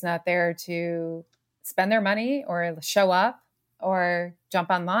community is not there to spend their money or show up or jump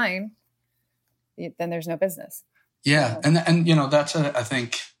online, then there's no business. Yeah. So. And that's I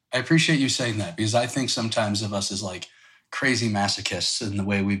think I appreciate you saying that, because I think sometimes of us as like crazy masochists in the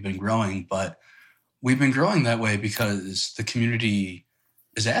way we've been growing, but we've been growing that way because the community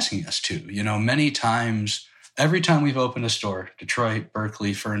is asking us to. Many times, every time we've opened a store, Detroit,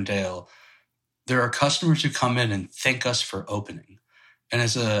 Berkeley, Ferndale, there are customers who come in and thank us for opening. And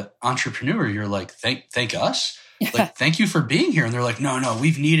as an entrepreneur, you're like, thank us? Yeah. Like, thank you for being here. And they're like, no,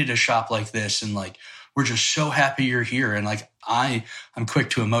 we've needed a shop like this. And like, we're just so happy you're here. And like, I'm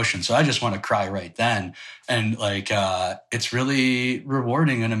quick to emotion. So I just want to cry right then. And like, it's really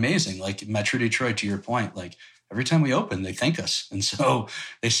rewarding and amazing. Like Metro Detroit, to your point, like every time we open, they thank us. And so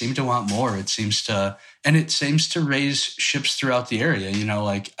they seem to want more. It seems to raise ships throughout the area.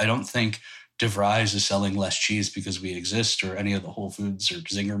 Like, I don't think DeVries is selling less cheese because we exist, or any of the Whole Foods or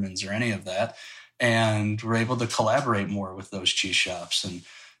Zingerman's or any of that. And we're able to collaborate more with those cheese shops and,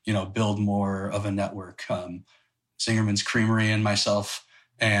 build more of a network. Zingerman's Creamery and myself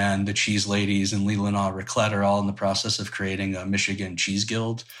and the Cheese Ladies and Leland Raclette are all in the process of creating a Michigan Cheese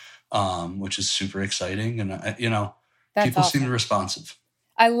Guild, which is super exciting. And, That's people awesome. seem responsive.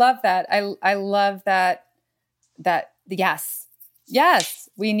 I love that. I love that yes,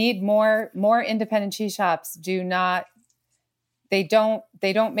 we need more independent cheese shops. They don't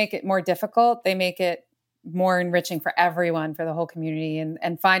make it more difficult. They make it more enriching for everyone, for the whole community,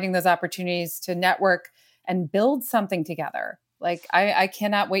 and finding those opportunities to network and build something together. Like I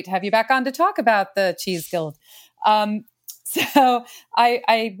cannot wait to have you back on to talk about the Cheese Guild. So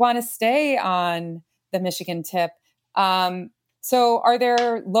I want to stay on the Michigan tip. So are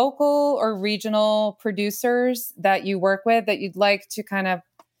there local or regional producers that you work with that you'd like to kind of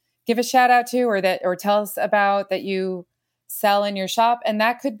give a shout out to, or tell us about, that you sell in your shop? And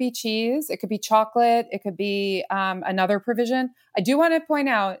that could be cheese, it could be chocolate, it could be another provision. I do want to point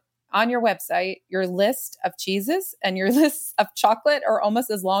out, on your website, your list of cheeses and your lists of chocolate are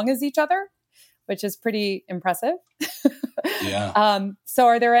almost as long as each other, which is pretty impressive. Yeah. So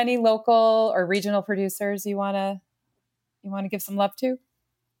are there any local or regional producers you want to give some love to?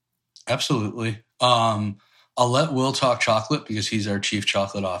 Absolutely. I'll let Will talk chocolate because he's our chief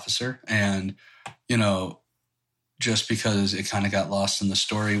chocolate officer. And, just because it kind of got lost in the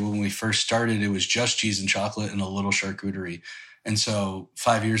story, when we first started, it was just cheese and chocolate and a little charcuterie. And so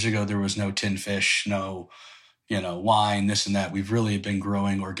 5 years ago, there was no tin fish, no, wine, this and that. We've really been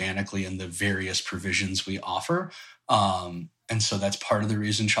growing organically in the various provisions we offer. And so that's part of the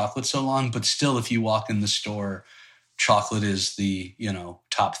reason chocolate's so long. But still, if you walk in the store, chocolate is the,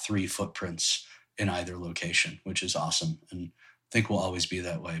 top 3 footprints in either location, which is awesome. And I think will always be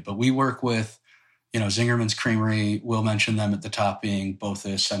that way. But we work with, Zingerman's Creamery. We'll mention them at the top, being both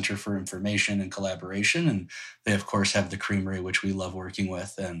a center for information and collaboration. And they, of course, have the creamery, which we love working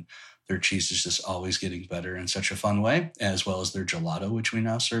with. And their cheese is just always getting better in such a fun way, as well as their gelato, which we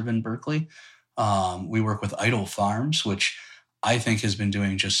now serve in Berkeley. We work with Idle Farms, which I think has been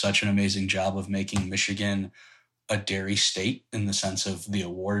doing just such an amazing job of making Michigan a dairy state in the sense of the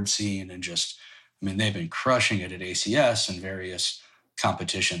award scene, and just, they've been crushing it at ACS and various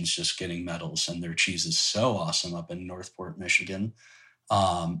competitions, just getting medals, and their cheese is so awesome up in Northport, Michigan.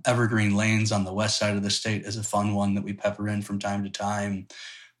 Evergreen Lanes on the west side of the state is a fun one that we pepper in from time to time,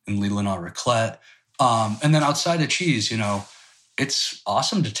 and Leland Raclette. And then outside of cheese, it's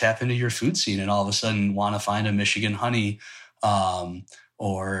awesome to tap into your food scene and all of a sudden want to find a Michigan honey,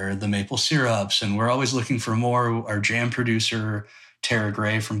 or the maple syrups. And we're always looking for more. Our jam producer, Tara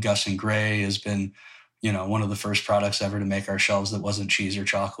Gray from Gus and Gray, has been, one of the first products ever to make our shelves that wasn't cheese or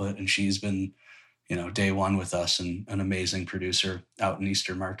chocolate. And she's been, day one with us, and an amazing producer out in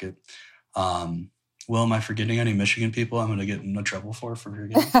Eastern Market. Will, am I forgetting any Michigan people I'm going to get into trouble for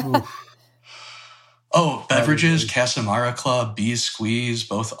forgetting? Oh, beverages, Casamara Club, Bees Squeeze,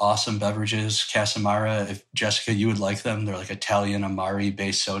 both awesome beverages. Casamara, if Jessica, you would like them, they're like Italian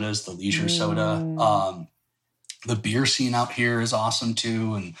Amari-based sodas, the leisure soda. The beer scene out here is awesome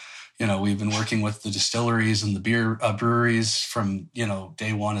too. And, we've been working with the distilleries and the beer breweries from,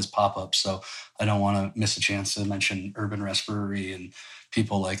 day one as pop-ups. So I don't want to miss a chance to mention Urban Rest Brewery and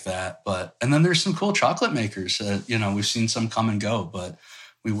people like that. And then there's some cool chocolate makers. We've seen some come and go, but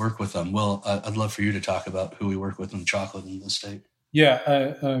we work with them. Well, I'd love for you to talk about who we work with in chocolate in the state.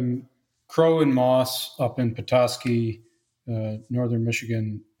 Yeah, Crow and Moss up in Petoskey, northern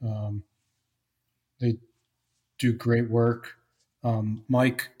Michigan. They do great work.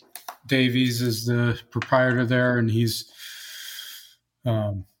 Mike Davies is the proprietor there, and he's, he's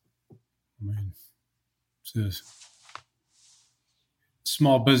a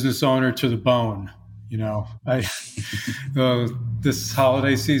small business owner to the bone. This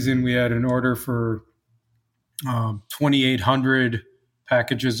holiday season, we had an order for 2,800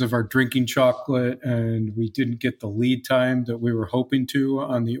 packages of our drinking chocolate, and we didn't get the lead time that we were hoping to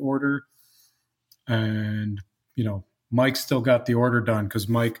on the order. And, Mike still got the order done because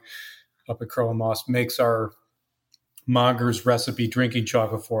Mike up at Crow and Moss makes our Mongers recipe drinking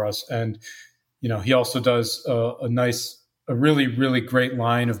chocolate for us. And, he also does a really, really great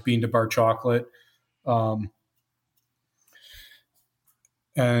line of bean to bar chocolate.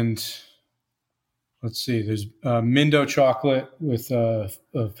 And let's see, there's Mindo chocolate with a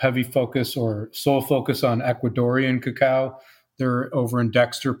heavy focus or sole focus on Ecuadorian cacao. They're over in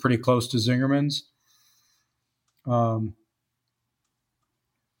Dexter, pretty close to Zingerman's.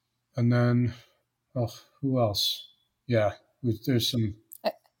 And then, who else? Yeah, there's some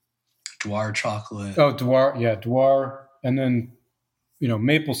Dwar chocolate. Oh, Dwar. Yeah, Dwar. And then,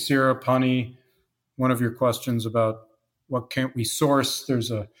 maple syrup, honey. One of your questions about what can't we source?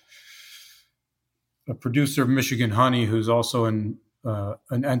 There's a producer of Michigan honey who's also an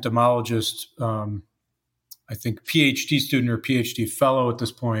entomologist, I think PhD student or PhD fellow at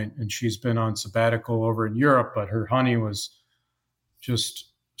this point, and she's been on sabbatical over in Europe, but her honey was just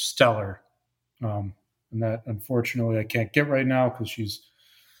stellar. And that, unfortunately, I can't get right now because she's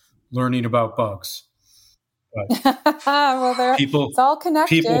learning about bugs. But Well, it's all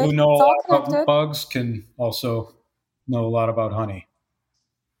connected. People who know it's a all lot about connected. bugs can also know a lot about honey.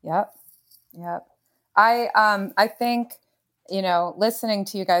 Yep. I think, listening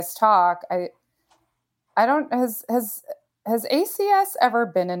to you guys talk, I don't has ACS ever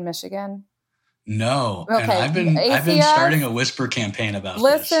been in Michigan? No. Okay. And I've been starting a whisper campaign about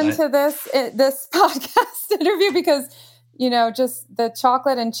listen to this podcast interview because, just the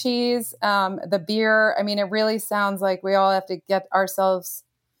chocolate and cheese, the beer. I mean, it really sounds like we all have to get ourselves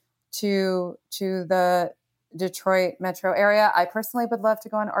to the Detroit metro area. I personally would love to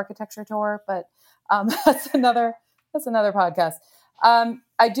go on an architecture tour, but that's another podcast.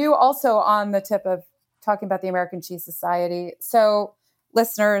 I do also, on the tip of talking about the American Cheese Society. So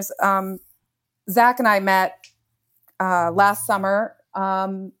listeners, Zach and I met last summer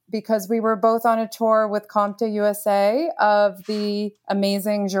because we were both on a tour with Comte USA of the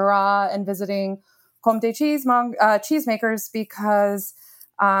amazing Jura and visiting Comte cheesemakers because,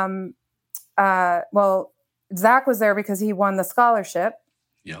 Zach was there because he won the scholarship,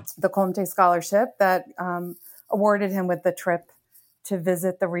 the Comte scholarship that awarded him with the trip to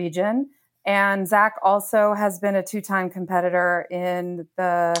visit the region. And Zach also has been a 2-time competitor in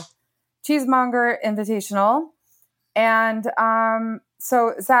the Cheesemonger Invitational. And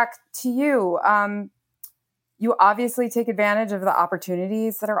so, Zach, to you, you obviously take advantage of the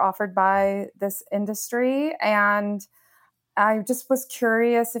opportunities that are offered by this industry. And I just was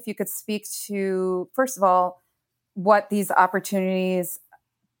curious if you could speak to, first of all, what these opportunities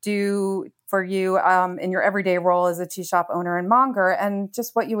do for you in your everyday role as a cheese shop owner and monger, and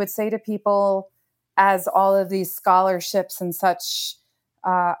just what you would say to people as all of these scholarships and such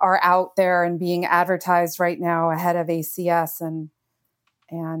are out there and being advertised right now ahead of ACS and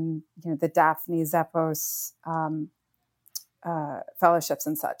the Daphne Zepos fellowships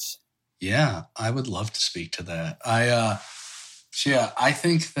and such. Yeah, I would love to speak to that. I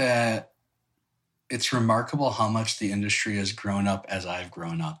think that it's remarkable how much the industry has grown up as I've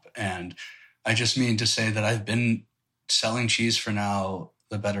grown up. And I just mean to say that I've been selling cheese for now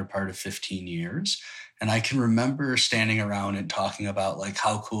the better part of 15 years. And I can remember standing around and talking about like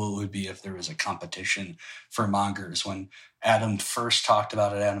how cool it would be if there was a competition for mongers. When Adam first talked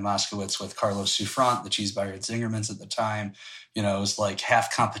about it at Adam Moskowitz with Carlos Souffrant, the cheese buyer at Zingerman's at the time, it was like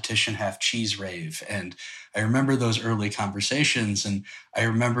half competition, half cheese rave. And I remember those early conversations. And I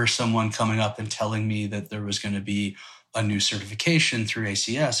remember someone coming up and telling me that there was going to be a new certification through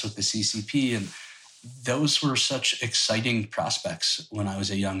ACS with the CCP. And those were such exciting prospects when I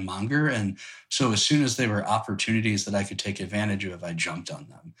was a young monger. And so as soon as there were opportunities that I could take advantage of, I jumped on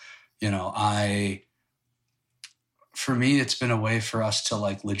them. For me, it's been a way for us to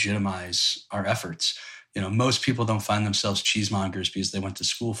like legitimize our efforts. Most people don't find themselves cheesemongers because they went to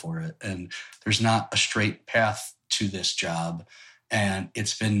school for it. And there's not a straight path to this job. And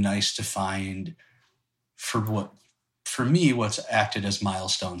it's been nice to find for me, what's acted as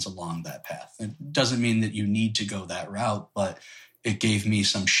milestones along that path. It doesn't mean that you need to go that route, but it gave me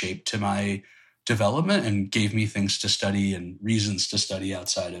some shape to my development and gave me things to study and reasons to study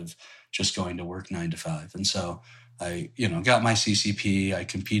outside of just going to work 9 to 5. And so I, got my CCP. I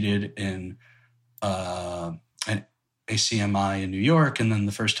competed in a CMI in New York. And then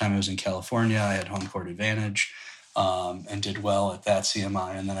the first time I was in California, I had home court advantage and did well at that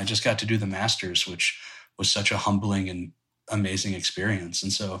CMI. And then I just got to do the Masters, which was such a humbling and amazing experience.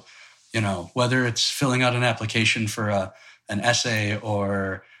 And so, whether it's filling out an application for an essay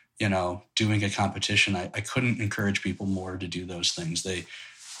or, doing a competition, I couldn't encourage people more to do those things. They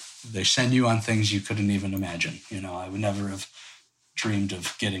send you on things you couldn't even imagine. I would never have dreamed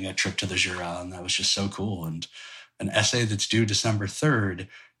of getting a trip to the Jura, and that was just so cool. And an essay that's due December 3rd,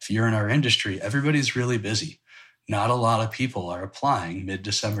 if you're in our industry, everybody's really busy. Not a lot of people are applying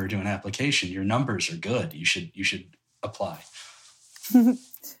mid-December to an application. Your numbers are good. You should apply.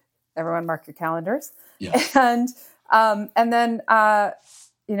 Everyone mark your calendars. Yeah. And then, I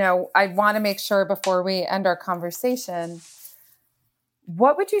want to make sure before we end our conversation,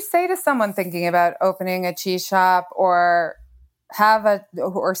 what would you say to someone thinking about opening a cheese shop or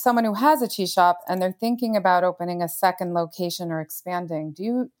someone who has a cheese shop and they're thinking about opening a second location or expanding?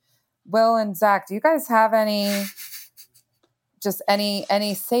 Will and Zach, do you guys have any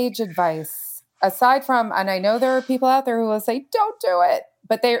sage advice aside from, and I know there are people out there who will say, don't do it,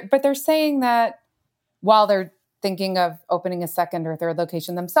 but they're saying that while they're thinking of opening a second or third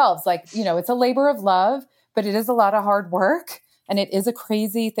location themselves, like, it's a labor of love, but it is a lot of hard work and it is a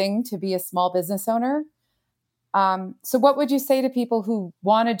crazy thing to be a small business owner. So what would you say to people who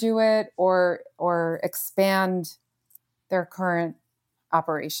want to do it or expand their current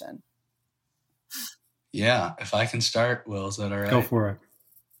operation? Yeah, if I can start, Will, is that all right? Go for it.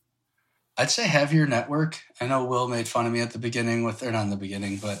 I'd say have your network. I know Will made fun of me at the beginning or not in the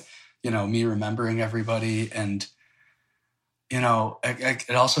beginning, but, me remembering everybody. And,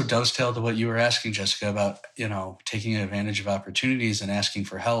 it also dovetailed to what you were asking, Jessica, about, taking advantage of opportunities and asking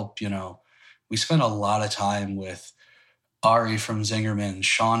for help. We spent a lot of time with Ari from Zingerman's,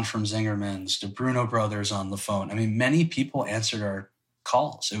 Sean from Zingerman's, the Bruno brothers on the phone. I mean, many people answered our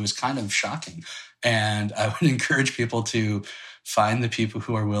calls. It was kind of shocking. And I would encourage people to find the people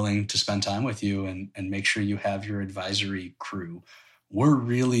who are willing to spend time with you and make sure you have your advisory crew. We're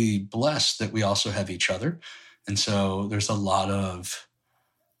really blessed that we also have each other. And so there's a lot of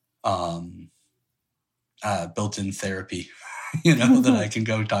built-in therapy, that I can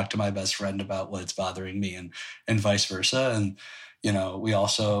go talk to my best friend about what's bothering me and vice versa. And, we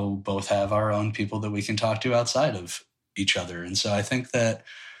also both have our own people that we can talk to outside of each other. And so I think that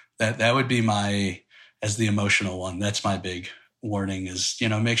would be as the emotional one, that's my big warning is,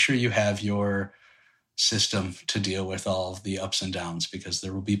 make sure you have your system to deal with all of the ups and downs, because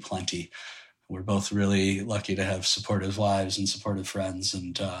there will be plenty. We're both really lucky to have supportive wives and supportive friends.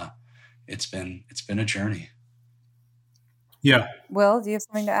 And it's been a journey. Yeah. Will, do you have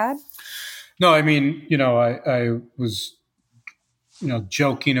something to add? No, I mean, I was,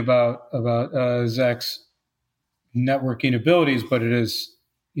 joking about Zach's networking abilities, but it is,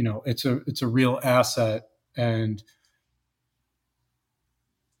 it's a real asset. And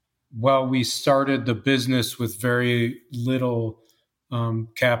while we started the business with very little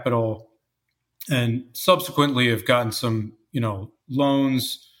capital, and subsequently have gotten some,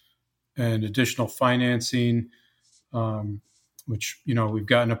 loans and additional financing, which, we've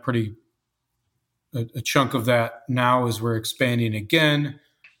gotten a chunk of that now as we're expanding again.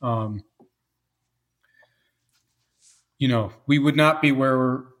 We would not be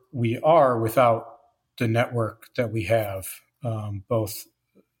where we are without the network that we have. Both,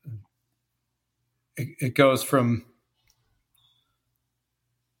 it goes from,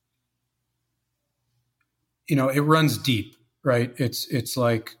 it runs deep, right? It's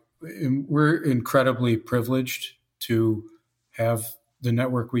like we're incredibly privileged to have the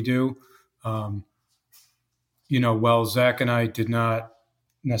network we do. While Zach and I did not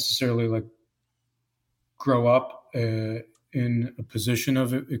necessarily grow up in a position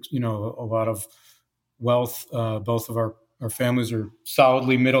of, a lot of wealth. Both of our families are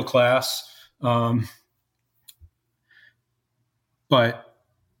solidly middle class. But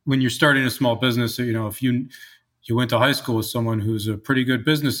when you're starting a small business, if you went to high school with someone who's a pretty good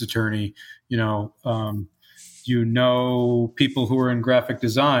business attorney, people who are in graphic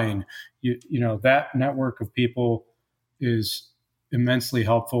design, that network of people is immensely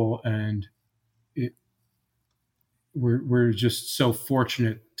helpful. And we're just so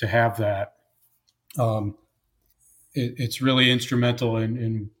fortunate to have that. It's really instrumental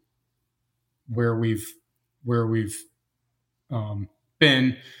in where we've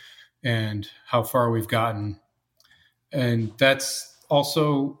been and how far we've gotten. And that's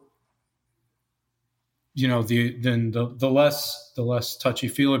also, the less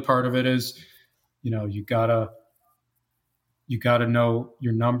touchy-feely part of it is, you gotta know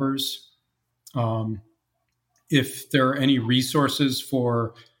your numbers. If there are any resources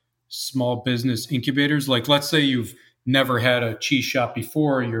for small business incubators, like let's say you've never had a cheese shop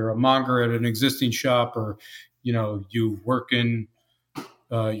before, you're a monger at an existing shop, or, you work in,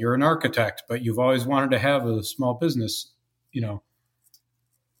 you're an architect, but you've always wanted to have a small business,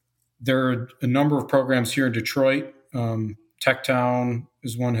 there are a number of programs here in Detroit. Techtown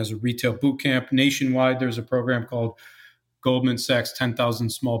is one, has a retail boot camp. Nationwide, there's a program called Goldman Sachs 10,000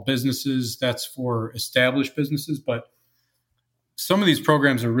 Small Businesses. That's for established businesses. But some of these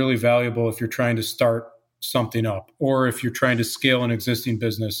programs are really valuable if you're trying to start something up or if you're trying to scale an existing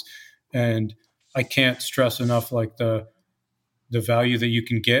business. And I can't stress enough the value that you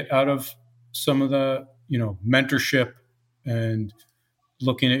can get out of some of the, mentorship and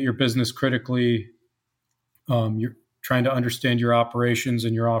looking at your business critically. You're trying to understand your operations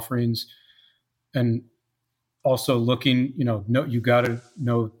and your offerings, and also looking, you got to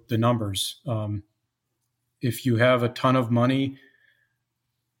know the numbers. If you have a ton of money,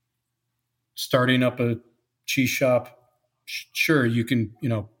 starting up a cheese shop, sure, you can,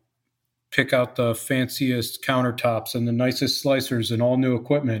 pick out the fanciest countertops and the nicest slicers and all new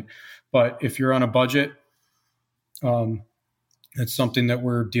equipment. But if you're on a budget, it's something that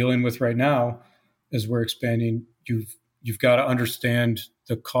we're dealing with right now as we're expanding. You've got to understand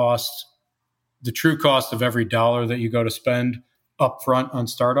the true cost of every dollar that you go to spend up front on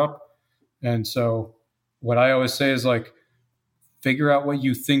startup. And so what I always say is figure out what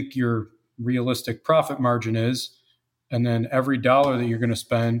you think your realistic profit margin is. And then every dollar that you're going to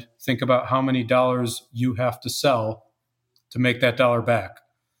spend, think about how many dollars you have to sell to make that dollar back.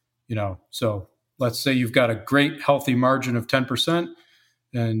 So let's say you've got a great healthy margin of 10%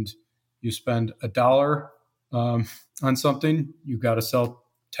 and you spend $1 on something, you've got to sell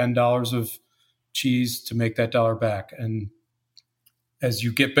 $10 of cheese to make that dollar back. And as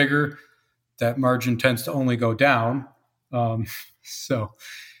you get bigger, that margin tends to only go down. So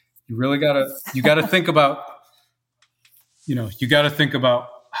you really got to think about, you got to think about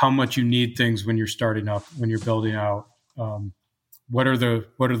how much you need things when you're starting up, when you're building out. What are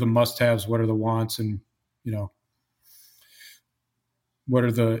the must-haves? What are the wants? And, what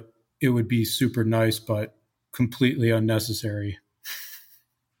are it would be super nice, but completely unnecessary.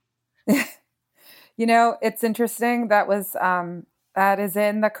 It's interesting. That is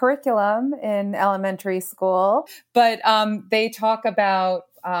in the curriculum in elementary school, but they talk about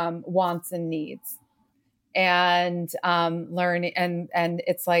wants and needs and learning, and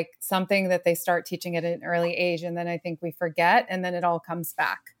it's like something that they start teaching at an early age, and then I think we forget, and then it all comes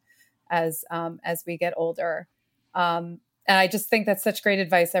back as we get older. And I just think that's such great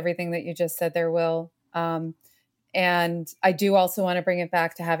advice. Everything that you just said there, Will. And I do also want to bring it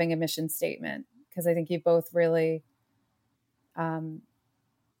back to having a mission statement, because I think you both really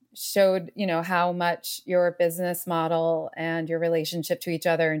showed, how much your business model and your relationship to each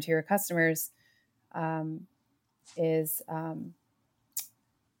other and to your customers is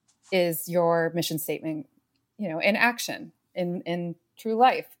your mission statement, in action, in true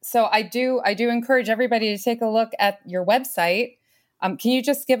life. So I do encourage everybody to take a look at your website. Can you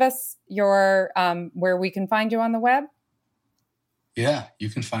just give us your where we can find you on the web? Yeah, you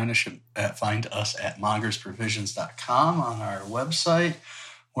can find us at mongersprovisions.com on our website.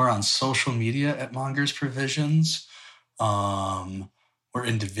 We're on social media at Mongers Provisions. We're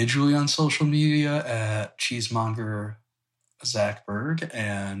individually on social media at Cheesemonger Zach Berg.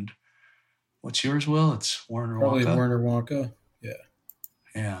 And what's yours, Will? It's Werner Probably Wonka. Werner Wonka. Yeah.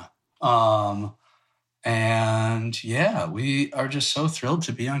 Yeah. And yeah, we are just so thrilled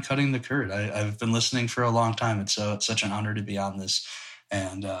to be on Cutting the Curd. I've been listening for a long time. It's such an honor to be on this.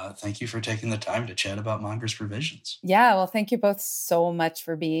 And thank you for taking the time to chat about Mongers Provisions. Yeah, well, thank you both so much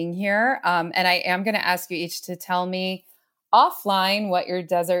for being here. And I am going to ask you each to tell me offline what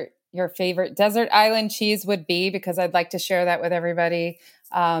your favorite desert island cheese would be, because I'd like to share that with everybody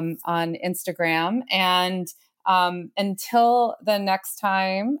on Instagram. And until the next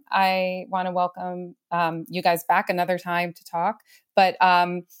time, I want to welcome you guys back another time to talk. But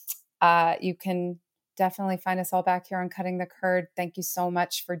you can definitely find us all back here on Cutting the Curd. Thank you so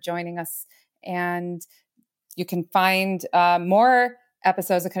much for joining us. And you can find more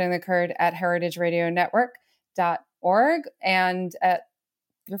episodes of Cutting the Curd at heritageradionetwork.org and at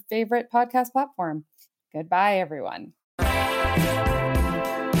your favorite podcast platform. Goodbye, everyone.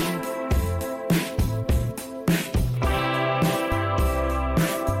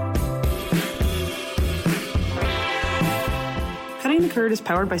 Cutting the Curd is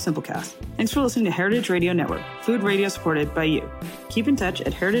powered by Simplecast. Thanks for listening to Heritage Radio Network, food radio supported by you. Keep in touch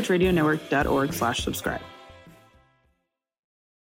at heritageradionetwork.org/subscribe.